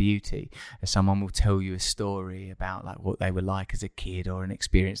sweetness and beauty as someone will tell you a story about like what they were like as a kid, or an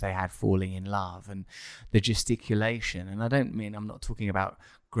experience they had falling in love, and the gesticulation. And I'm not talking about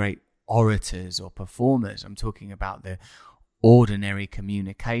great orators or performers. I'm talking about the ordinary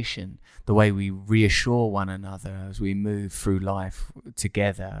communication, the way we reassure one another as we move through life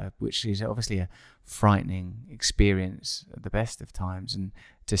together, which is obviously a frightening experience at the best of times. And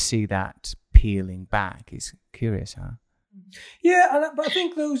to see that peeling back is curious, huh? Yeah, but I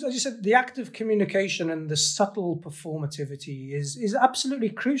think those, as you said, the act of communication and the subtle performativity is absolutely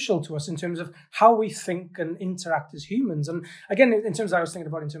crucial to us in terms of how we think and interact as humans. And again, in terms of, I was thinking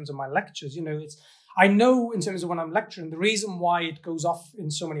about in terms of my lectures, I know in terms of when I'm lecturing, the reason why it goes off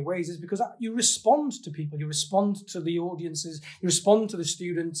in so many ways is because you respond to people, you respond to the audiences, you respond to the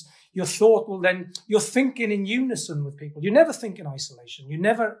students. Your thought will then, you're thinking in unison with people. You never think in isolation. You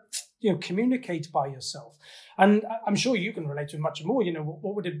never, communicate by yourself. And I'm sure you can relate to it much more.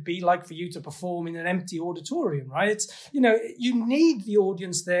 What would it be like for you to perform in an empty auditorium, right? It's, you need the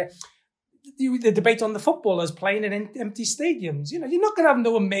audience there. The debate on the footballers playing in empty stadiums. You're not going to have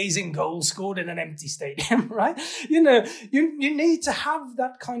no amazing goal scored in an empty stadium, right? You need to have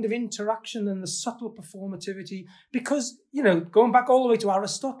that kind of interaction and the subtle performativity because, going back all the way to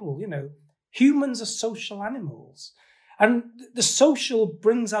Aristotle, humans are social animals. And the social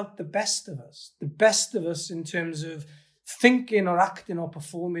brings out the best of us in terms of thinking or acting or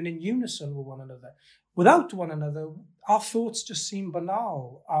performing in unison with one another. Without one another, our thoughts just seem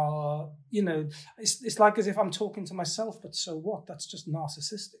banal. It's like as if I'm talking to myself, but so what? That's just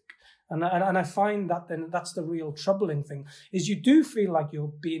narcissistic. And I find that then that's the real troubling thing, is you do feel like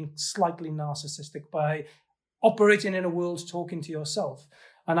you're being slightly narcissistic by operating in a world talking to yourself.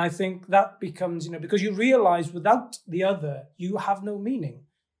 And I think that becomes, because you realize without the other, you have no meaning.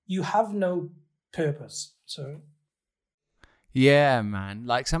 You have no purpose. So... yeah, man.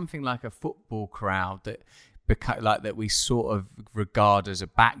 Like something like a football crowd that we sort of regard as a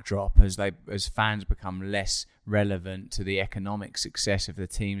backdrop as fans become less relevant to the economic success of the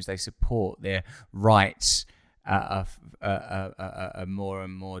teams they support. Their rights are more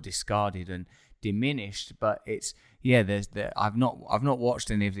and more discarded and diminished. But it's I've not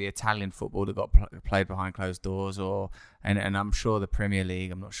watched any of the Italian football that got played behind closed doors, and I'm sure the Premier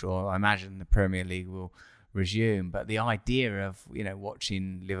League. I'm not sure. I imagine the Premier League will resume, but the idea of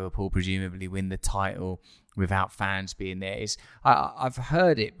watching Liverpool presumably win the title without fans being there is I've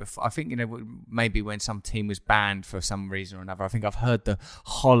heard it before. I think maybe when some team was banned for some reason or another, I think I've heard the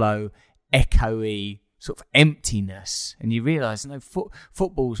hollow, echoey sort of emptiness, and you realise, no,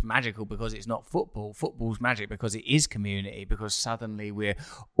 football's magical because it's not football. Football's magic because it is community, because suddenly we're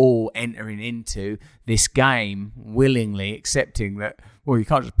all entering into this game willingly, accepting that, well, you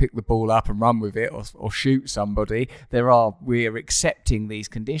can't just pick the ball up and run with it or shoot somebody. We're accepting these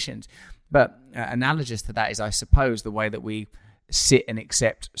conditions. But analogous to that is, I suppose, the way that we sit and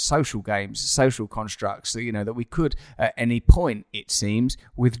accept social games, social constructs, that we could at any point, it seems,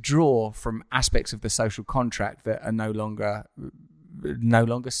 withdraw from aspects of the social contract that are no longer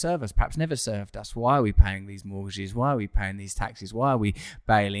serve us, perhaps never served us. Why are we paying these mortgages? Why are we paying these taxes? Why are we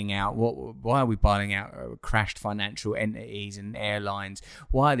bailing out? Why are we bailing out crashed financial entities and airlines?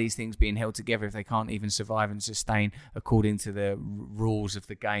 Why are these things being held together if they can't even survive and sustain according to the rules of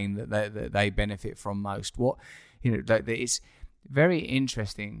the game that they benefit from most? It's very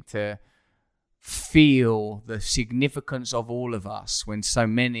interesting to feel the significance of all of us when so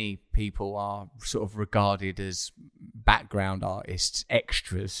many people are sort of regarded as background artists,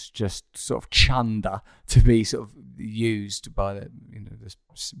 extras, just sort of chunder to be sort of used by the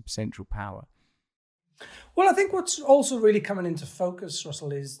central power. Well, I think what's also really coming into focus,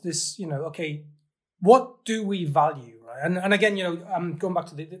 Russell, is this, what do we value, right? And again, I'm going back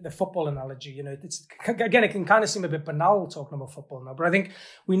to the football analogy. It's, again, it can kind of seem a bit banal talking about football now, but I think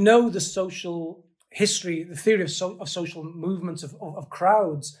we know the social history, the theory of social movements of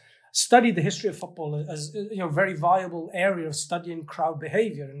crowds, studied the history of football as a very viable area of studying crowd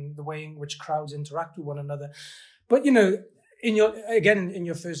behavior and the way in which crowds interact with one another. But, in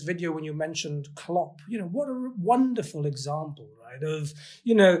your first video when you mentioned Klopp, what a wonderful example, right, of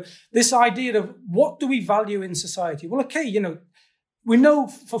this idea of what do we value in society. Well, okay, we know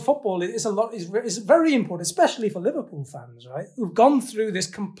for football is very important, especially for Liverpool fans, right, who've gone through this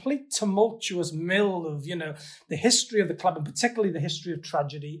complete tumultuous mill of the history of the club, and particularly the history of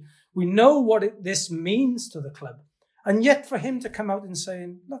tragedy. We know what this means to the club, and yet for him to come out and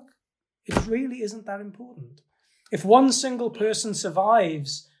saying, look, it really isn't that important. If one single person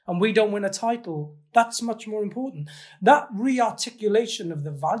survives and we don't win a title, that's much more important. That re-articulation of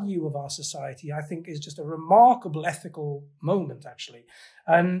the value of our society, I think, is just a remarkable ethical moment, actually.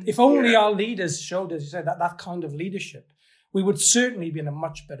 And if only our leaders showed, as you said, that kind of leadership, we would certainly be in a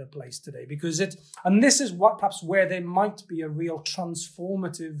much better place today. And this is perhaps where there might be a real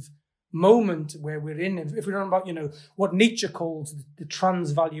transformative moment where we're in. If we're talking about, what Nietzsche calls the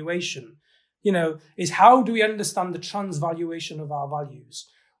transvaluation, is how do we understand the transvaluation of our values?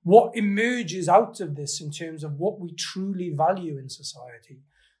 What emerges out of this in terms of what we truly value in society?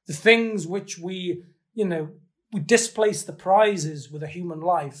 The things which we displace the prizes with a human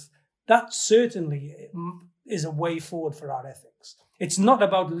life, that certainly is a way forward for our ethics. It's not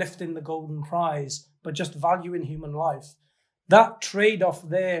about lifting the golden prize, but just valuing human life. That trade-off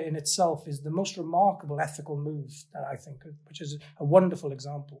there in itself is the most remarkable ethical move that I think, which is a wonderful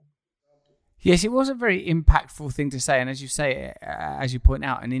example. Yes, it was a very impactful thing to say, and as you say, as you point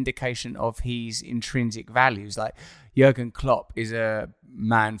out, an indication of his intrinsic values. Like Jurgen Klopp is a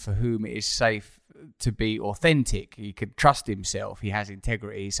man for whom it is safe to be authentic. He can trust himself. He has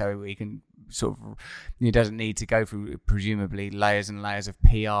integrity, so he can he doesn't need to go through presumably layers and layers of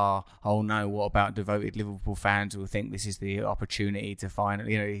PR. Oh no, what about devoted Liverpool fans who will think this is the opportunity to find?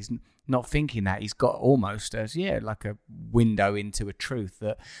 He's not thinking that. He's got almost like a window into a truth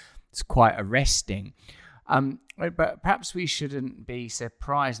that. It's quite arresting. But perhaps we shouldn't be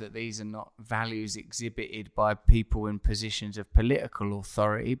surprised that these are not values exhibited by people in positions of political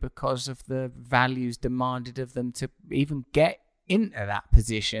authority because of the values demanded of them to even get into that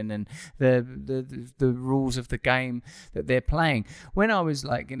position and the rules of the game that they're playing. When I was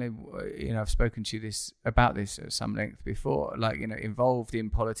I've spoken to you about this at some length before, involved in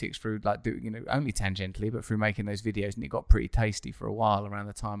politics through only tangentially, but through making those videos, and it got pretty tasty for a while around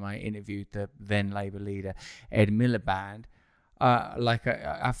the time I interviewed the then Labour leader Ed Miliband.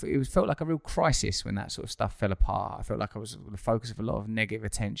 It felt like a real crisis when that sort of stuff fell apart. I felt like I was the focus of a lot of negative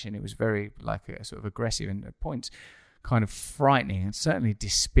attention. It was very a sort of aggressive and at points kind of frightening and certainly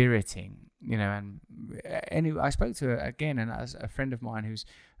dispiriting, and anyway, I spoke to a friend of mine who's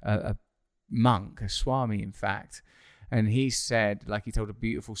a monk, a Swami in fact, and he said, he told a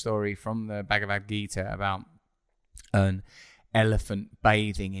beautiful story from the Bhagavad Gita about an elephant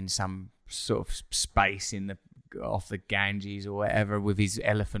bathing in some sort of space off the Ganges or whatever with his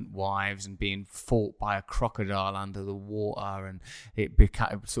elephant wives and being fought by a crocodile under the water, and it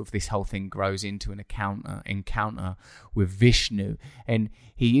becomes this whole thing grows into an encounter with Vishnu. And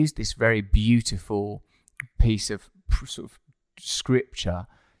he used this very beautiful piece of sort of scripture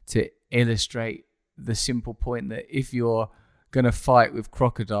to illustrate the simple point that if you're going to fight with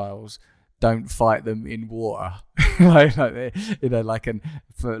crocodiles, don't fight them in water.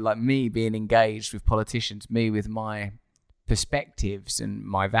 For me being engaged with politicians, me with my perspectives and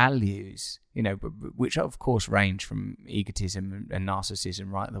my values, which of course range from egotism and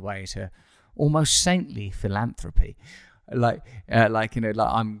narcissism right the way to almost saintly philanthropy.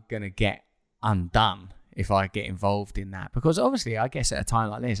 I'm gonna get undone if I get involved in that, because obviously I guess at a time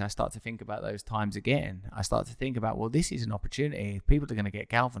like this I start to think about those times again. I start to think about, well, this is an opportunity. People are going to get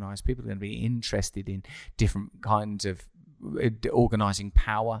galvanized. People are going to be interested in different kinds of organizing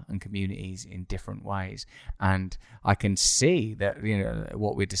power and communities in different ways, and I can see that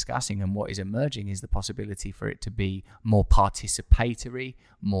what we're discussing and what is emerging is the possibility for it to be more participatory,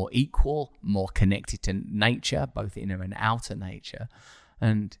 more equal, more connected to nature, both inner and outer nature.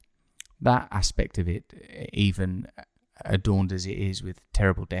 And that aspect of it, even adorned as it is with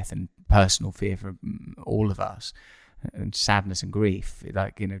terrible death and personal fear for all of us, and sadness and grief,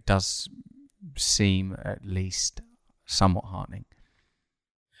 does seem at least somewhat heartening.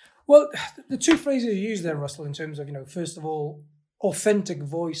 Well, the two phrases you use there, Russell, in terms of, first of all, authentic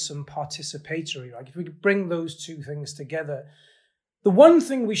voice and participatory, if we could bring those two things together, the one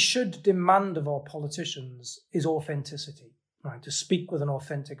thing we should demand of our politicians is authenticity, right? To speak with an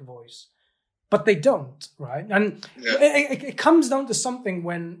authentic voice. But they don't, right? And it comes down to something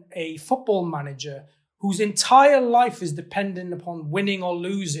when a football manager whose entire life is dependent upon winning or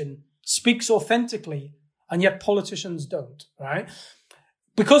losing speaks authentically, and yet politicians don't, right?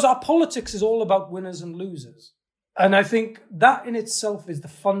 Because our politics is all about winners and losers. And I think that in itself is the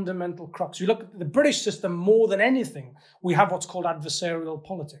fundamental crux. You look at the British system more than anything, we have what's called adversarial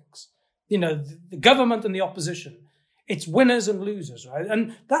politics. The government and the opposition. It's winners and losers, right?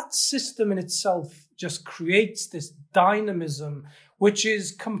 And that system in itself just creates this dynamism, which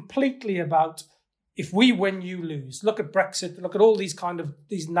is completely about if we win, you lose. Look at Brexit. Look at all these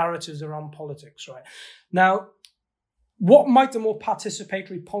these narratives around politics, right? Now, what might a more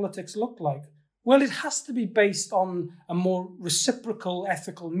participatory politics look like? Well, it has to be based on a more reciprocal,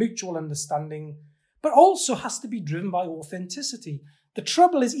 ethical, mutual understanding, but also has to be driven by authenticity. The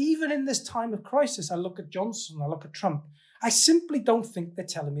trouble is, even in this time of crisis, I look at Johnson, I look at Trump, I simply don't think they're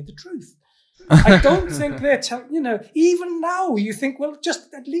telling me the truth. I don't think they're even now you think, well,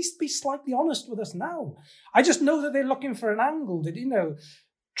 just at least be slightly honest with us now. I just know that they're looking for an angle that,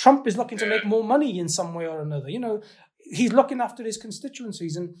 Trump is looking to make more money in some way or another. He's looking after his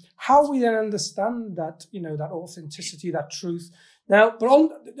constituencies, and how we then understand that, that authenticity, that truth. Now, but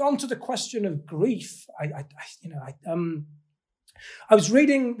on to the question of grief, I was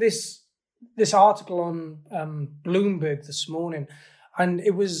reading this article on Bloomberg this morning, and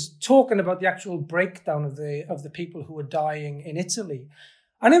it was talking about the actual breakdown of the people who were dying in Italy.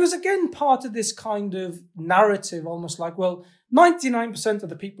 And it was again part of this kind of narrative, almost like, well, 99% of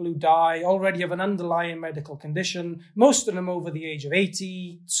the people who die already have an underlying medical condition, most of them over the age of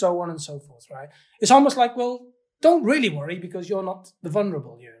 80, so on and so forth, right? It's almost like, well, don't really worry because you're not the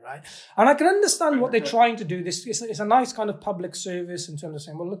vulnerable here, right? And I can understand what they're trying to do. It's a nice kind of public service in terms of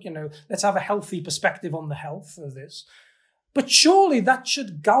saying, well, look, let's have a healthy perspective on the health of this. But surely that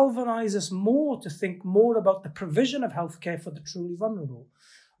should galvanize us more to think more about the provision of healthcare for the truly vulnerable.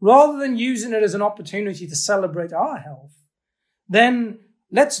 Rather than using it as an opportunity to celebrate our health, then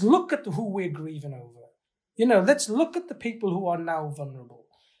let's look at who we're grieving over. Let's look at the people who are now vulnerable.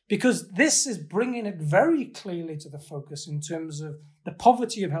 Because this is bringing it very clearly to the focus in terms of the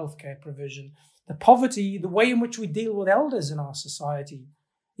poverty of healthcare provision, the way in which we deal with elders in our society,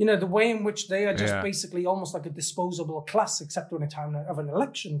 the way in which they are just basically almost like a disposable class, except when a time of an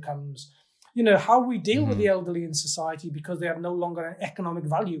election comes. How we deal with the elderly in society because they have no longer an economic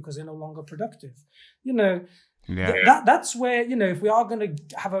value because they're no longer productive. That's where, if we are going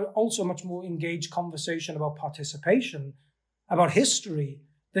to have also much more engaged conversation about participation, about history,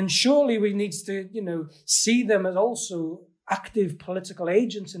 then surely we need to, see them as also active political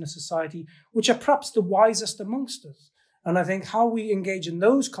agents in a society, which are perhaps the wisest amongst us. And I think how we engage in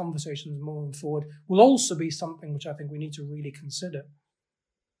those conversations moving forward will also be something which I think we need to really consider.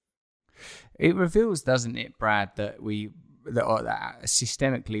 It reveals, doesn't it, Brad, that that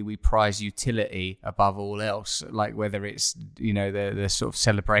systemically we prize utility above all else, like whether it's the sort of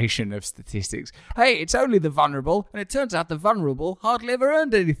celebration of statistics. Hey, it's only the vulnerable, and it turns out the vulnerable hardly ever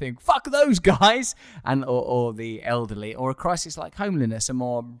earned anything. Fuck those guys, and or the elderly, or a crisis like homelessness, a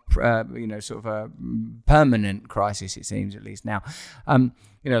more sort of a permanent crisis, it seems, at least now.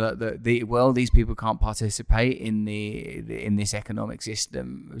 these people can't participate in this economic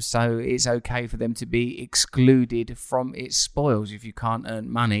system, so it's okay for them to be excluded from its spoils. If you can't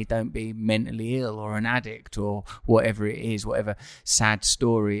earn money, don't be mentally ill or an addict or whatever it is, whatever sad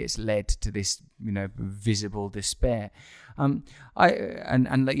story it's led to this, visible despair. That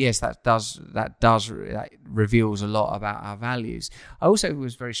reveals a lot about our values. I also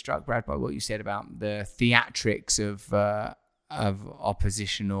was very struck, Brad, by what you said about the theatrics of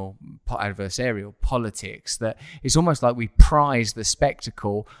oppositional adversarial politics, that it's almost like we prize the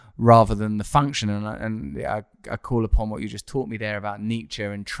spectacle rather than the function. And I call upon what you just taught me there about Nietzsche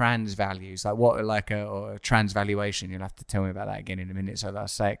and trans values, or a transvaluation. You'll have to tell me about that again in a minute so that I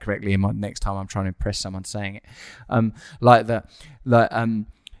say it correctly next time I'm trying to impress someone saying it. That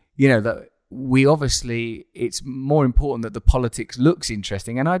we obviously, it's more important that the politics looks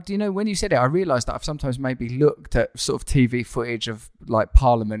interesting. And when you said it, I realised that I've sometimes maybe looked at sort of TV footage of like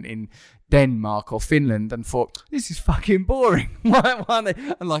Parliament in Denmark or Finland and thought, this is fucking boring. And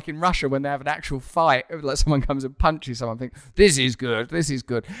like in Russia, when they have an actual fight, like someone comes and punches someone, I think, this is good.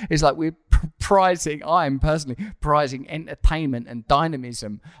 It's like I'm personally prizing entertainment and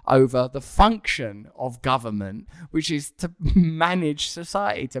dynamism over the function of government, which is to manage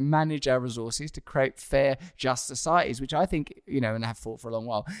society, to manage our resources, to create fair, just societies, which I think, and have thought for a long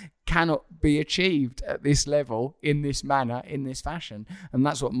while, cannot be achieved at this level, in this manner, in this fashion. And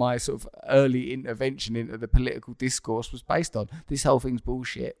that's what my sort of early intervention into the political discourse was based on. This whole thing's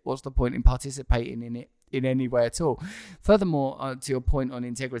bullshit. What's the point in participating in it in any way at all? Furthermore, to your point on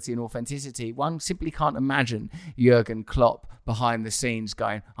integrity and authenticity, one simply can't imagine Jurgen Klopp behind the scenes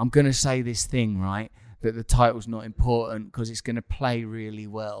going, I'm going to say this thing, right, that the title's not important because it's going to play really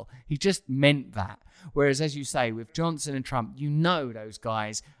well. He just meant that. Whereas, as you say, with Johnson and Trump, those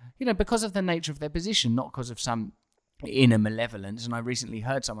guys, because of the nature of their position, not because of some inner malevolence. And I recently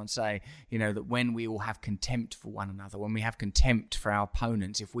heard someone say, that when we all have contempt for one another, when we have contempt for our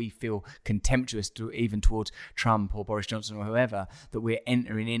opponents, if we feel contemptuous even towards Trump or Boris Johnson or whoever, that we're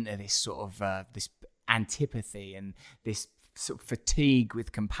entering into this sort of this antipathy and this sort of fatigue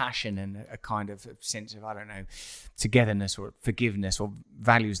with compassion and a kind of sense of, togetherness or forgiveness or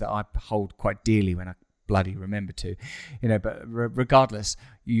values that I hold quite dearly when I bloody remember to, but regardless,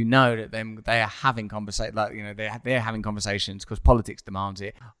 that they are having they're having conversations because politics demands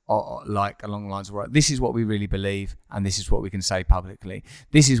it, or like along the lines of, right, this is what we really believe and this is what we can say publicly.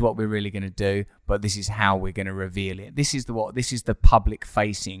 This is what we're really going to do, but this is how we're going to reveal it. This is the public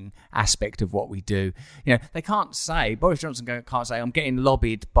facing aspect of what we do. They can't say, Boris Johnson can't say, I'm getting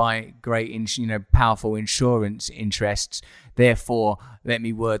lobbied by great powerful insurance interests, therefore let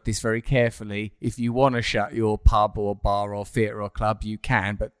me word this very carefully. If you want to shut your pub or bar or theatre or club, you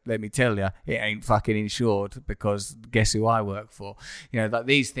can, but let me tell you, it ain't fucking insured because guess who I work for? Like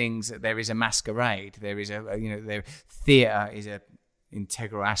these things, there is a masquerade. There is theatre is a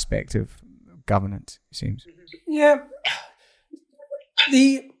integral aspect of governance, it seems. Yeah.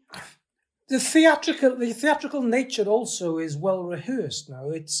 The theatrical nature also is well rehearsed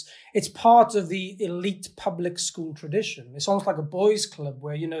now. It's part of the elite public school tradition. It's almost like a boys' club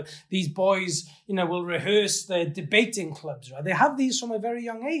where, these boys, will rehearse their debating clubs, right? They have these from a very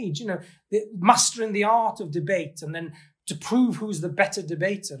young age, mastering the art of debate and then to prove who's the better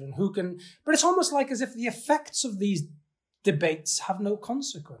debater and who can. But it's almost like as if the effects of these debates have no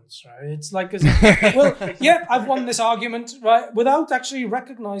consequence, right? It's like, I've won this argument, right, without actually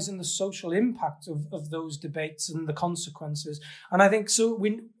recognizing the social impact of those debates and the consequences. And I think so.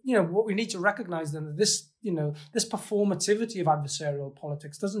 What we need to recognize then, that this performativity of adversarial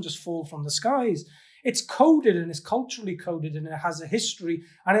politics doesn't just fall from the skies. It's coded and it's culturally coded, and it has a history,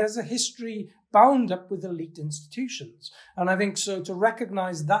 bound up with elite institutions. And I think so. To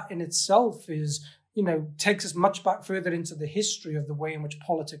recognize that in itself is, takes us much back further into the history of the way in which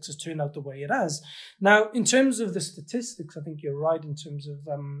politics has turned out the way it has. Now, in terms of the statistics, I think you're right in terms of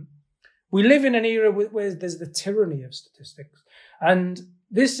we live in an era where there's the tyranny of statistics. And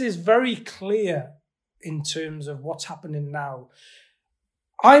this is very clear in terms of what's happening now.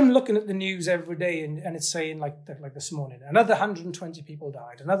 I'm looking at the news every day and it's saying like this morning, another 120 people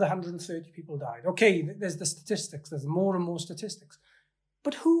died, another 130 people died. Okay, there's the statistics, there's more and more statistics.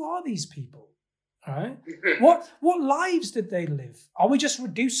 But who are these people? All right. What lives did they live? Are we just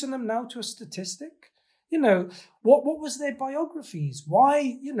reducing them now to a statistic? What was their biographies?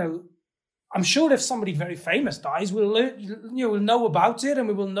 Why, I'm sure if somebody very famous dies, we'll know about it and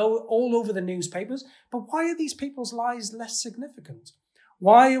we will know all over the newspapers. But why are these people's lives less significant?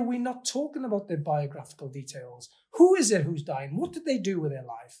 Why are we not talking about their biographical details? Who is it who's dying? What did they do with their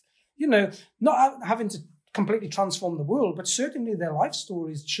life? Not having to completely transformed the world, but certainly their life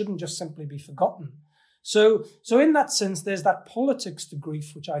stories shouldn't just simply be forgotten. So in that sense, there's that politics to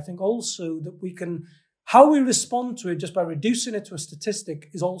grief, which I think also that we can, how we respond to it just by reducing it to a statistic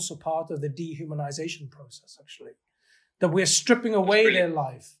is also part of the dehumanization process, actually. That we're stripping away their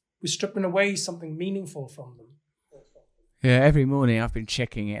life. We're stripping away something meaningful from them. Yeah, every morning I've been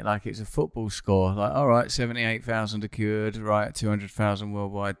checking it like it's a football score. Like, all right, 78,000 occurred, right, 200,000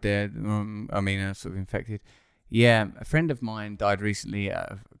 worldwide dead, sort of infected. Yeah, a friend of mine died recently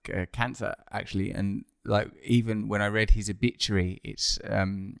of cancer, actually, and like even when I read his obituary, it's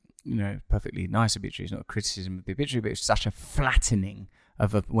perfectly nice obituary. It's not a criticism of the obituary, but it's such a flattening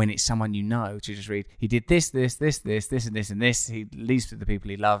of when it's someone you know, to just read, he did this, and this. He leaves with the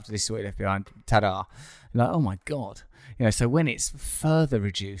people he loved. This is what he left behind. Ta-da! Like, oh my God. So when it's further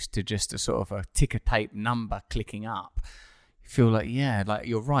reduced to just a sort of a ticker tape number clicking up, you feel like,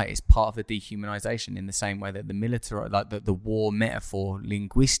 you're right. It's part of the dehumanization in the same way that the military, like the war metaphor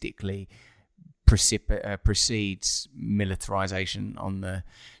linguistically precedes militarization on the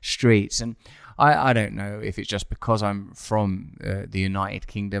streets. And I don't know if it's just because I'm from the United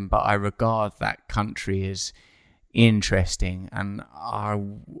Kingdom, but I regard that country as interesting, and I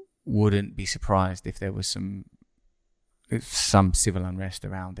wouldn't be surprised if there was some civil unrest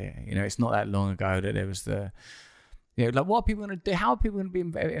around it. It's not that long ago that there was what are people going to do? How are people going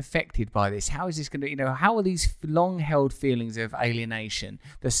to be affected by this? How is this going to, how are these long-held feelings of alienation,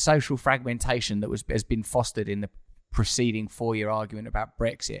 the social fragmentation that has been fostered in the preceding 4-year argument about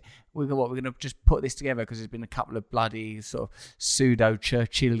Brexit? We're going to just put this together because there's been a couple of bloody sort of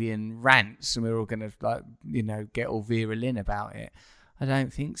pseudo-Churchillian rants, and we're all going to, get all virulent about it. I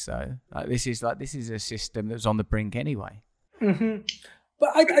don't think so. This is a system that's on the brink anyway. Mm-hmm. But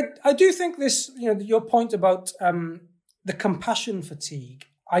I do think this, your point about the compassion fatigue,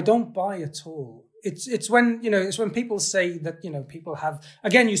 I don't buy at all. It's when people say that, people have,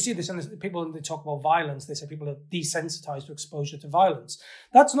 again, you see this in people, when they talk about violence, they say people are desensitized to exposure to violence.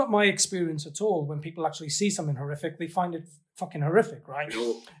 That's not my experience at all. When people actually see something horrific, they find it fucking horrific, right?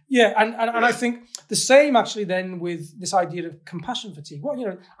 Yeah, and I think the same actually then with this idea of compassion fatigue.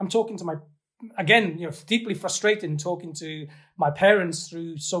 Well, I'm talking to deeply frustrated talking to my parents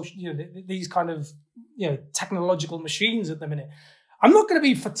through social, these kind of, technological machines at the minute. I'm not going to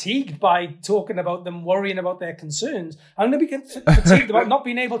be fatigued by talking about them, worrying about their concerns. I'm going to be fatigued about not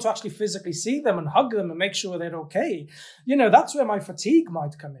being able to actually physically see them and hug them and make sure they're okay. That's where my fatigue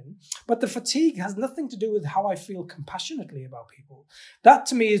might come in. But the fatigue has nothing to do with how I feel compassionately about people. That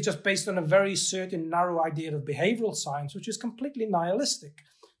to me is just based on a very certain narrow idea of behavioral science, which is completely nihilistic,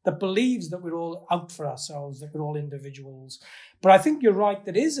 that believes that we're all out for ourselves, that we're all individuals. But I think you're right,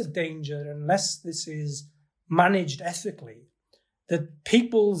 there is a danger unless this is managed ethically, that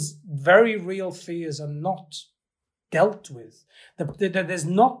people's very real fears are not dealt with, that there's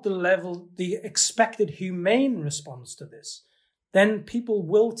not the expected humane response to this, then people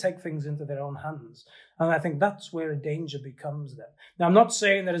will take things into their own hands. And I think that's where a danger becomes there. Now, I'm not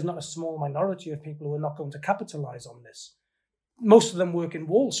saying there is not a small minority of people who are not going to capitalize on this. Most of them work in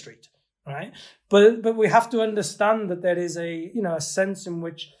Wall Street, right? But we have to understand that there is a sense in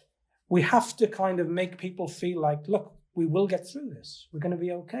which we have to kind of make people feel like, look, we will get through this. We're going to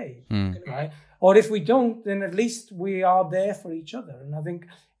be okay, right? Or if we don't, then at least we are there for each other. And I think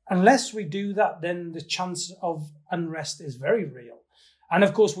unless we do that, then the chance of unrest is very real. And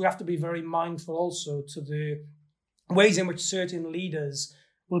of course, we have to be very mindful also to the ways in which certain leaders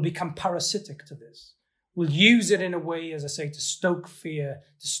will become parasitic to this. Will use it in a way, as I say, to stoke fear,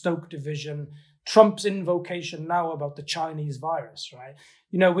 to stoke division. Trump's invocation now about the Chinese virus, right?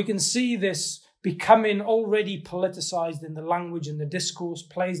 We can see this becoming already politicized in the language and the discourse,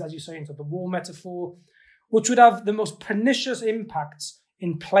 plays, as you say, into the war metaphor, which would have the most pernicious impacts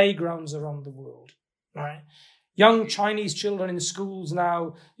in playgrounds around the world, right? Young Chinese children in schools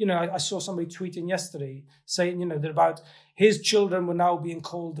now, I saw somebody tweeting yesterday saying, that about his children were now being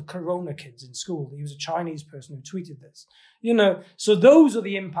called the Corona kids in school. He was a Chinese person who tweeted this. So those are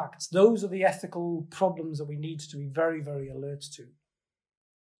the impacts. Those are the ethical problems that we need to be very, very alert to.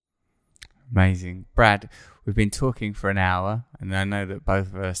 Amazing. Brad, we've been talking for an hour, and I know that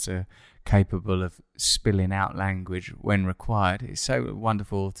both of us are capable of spilling out language when required. It's so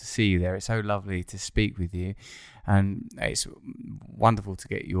wonderful to see you there. It's so lovely to speak with you, and it's wonderful to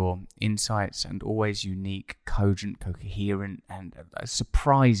get your insights and always unique, cogent, coherent, and a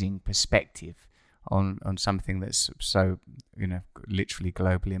surprising perspective on something that's so, literally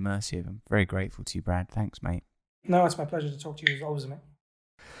globally immersive. I'm very grateful to you, Brad. Thanks, mate. No, it's my pleasure to talk to you as always, mate.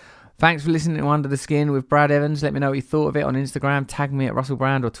 Thanks for listening to Under the Skin with Brad Evans. Let me know what you thought of it on Instagram. Tag me at Russell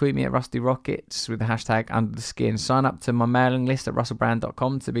Brand or tweet me at Rusty Rockets with the hashtag Under the Skin. Sign up to my mailing list at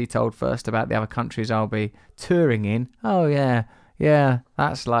russellbrand.com to be told first about the other countries I'll be touring in. Oh, yeah,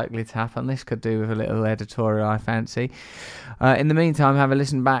 that's likely to happen. This could do with a little editorial, I fancy. In the meantime, have a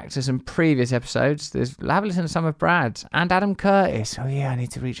listen back to some previous episodes. Have a listen to some of Brad's and Adam Curtis. Oh, yeah, I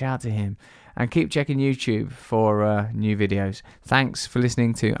need to reach out to him. And keep checking YouTube for new videos. Thanks for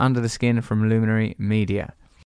listening to Under the Skin from Luminary Media.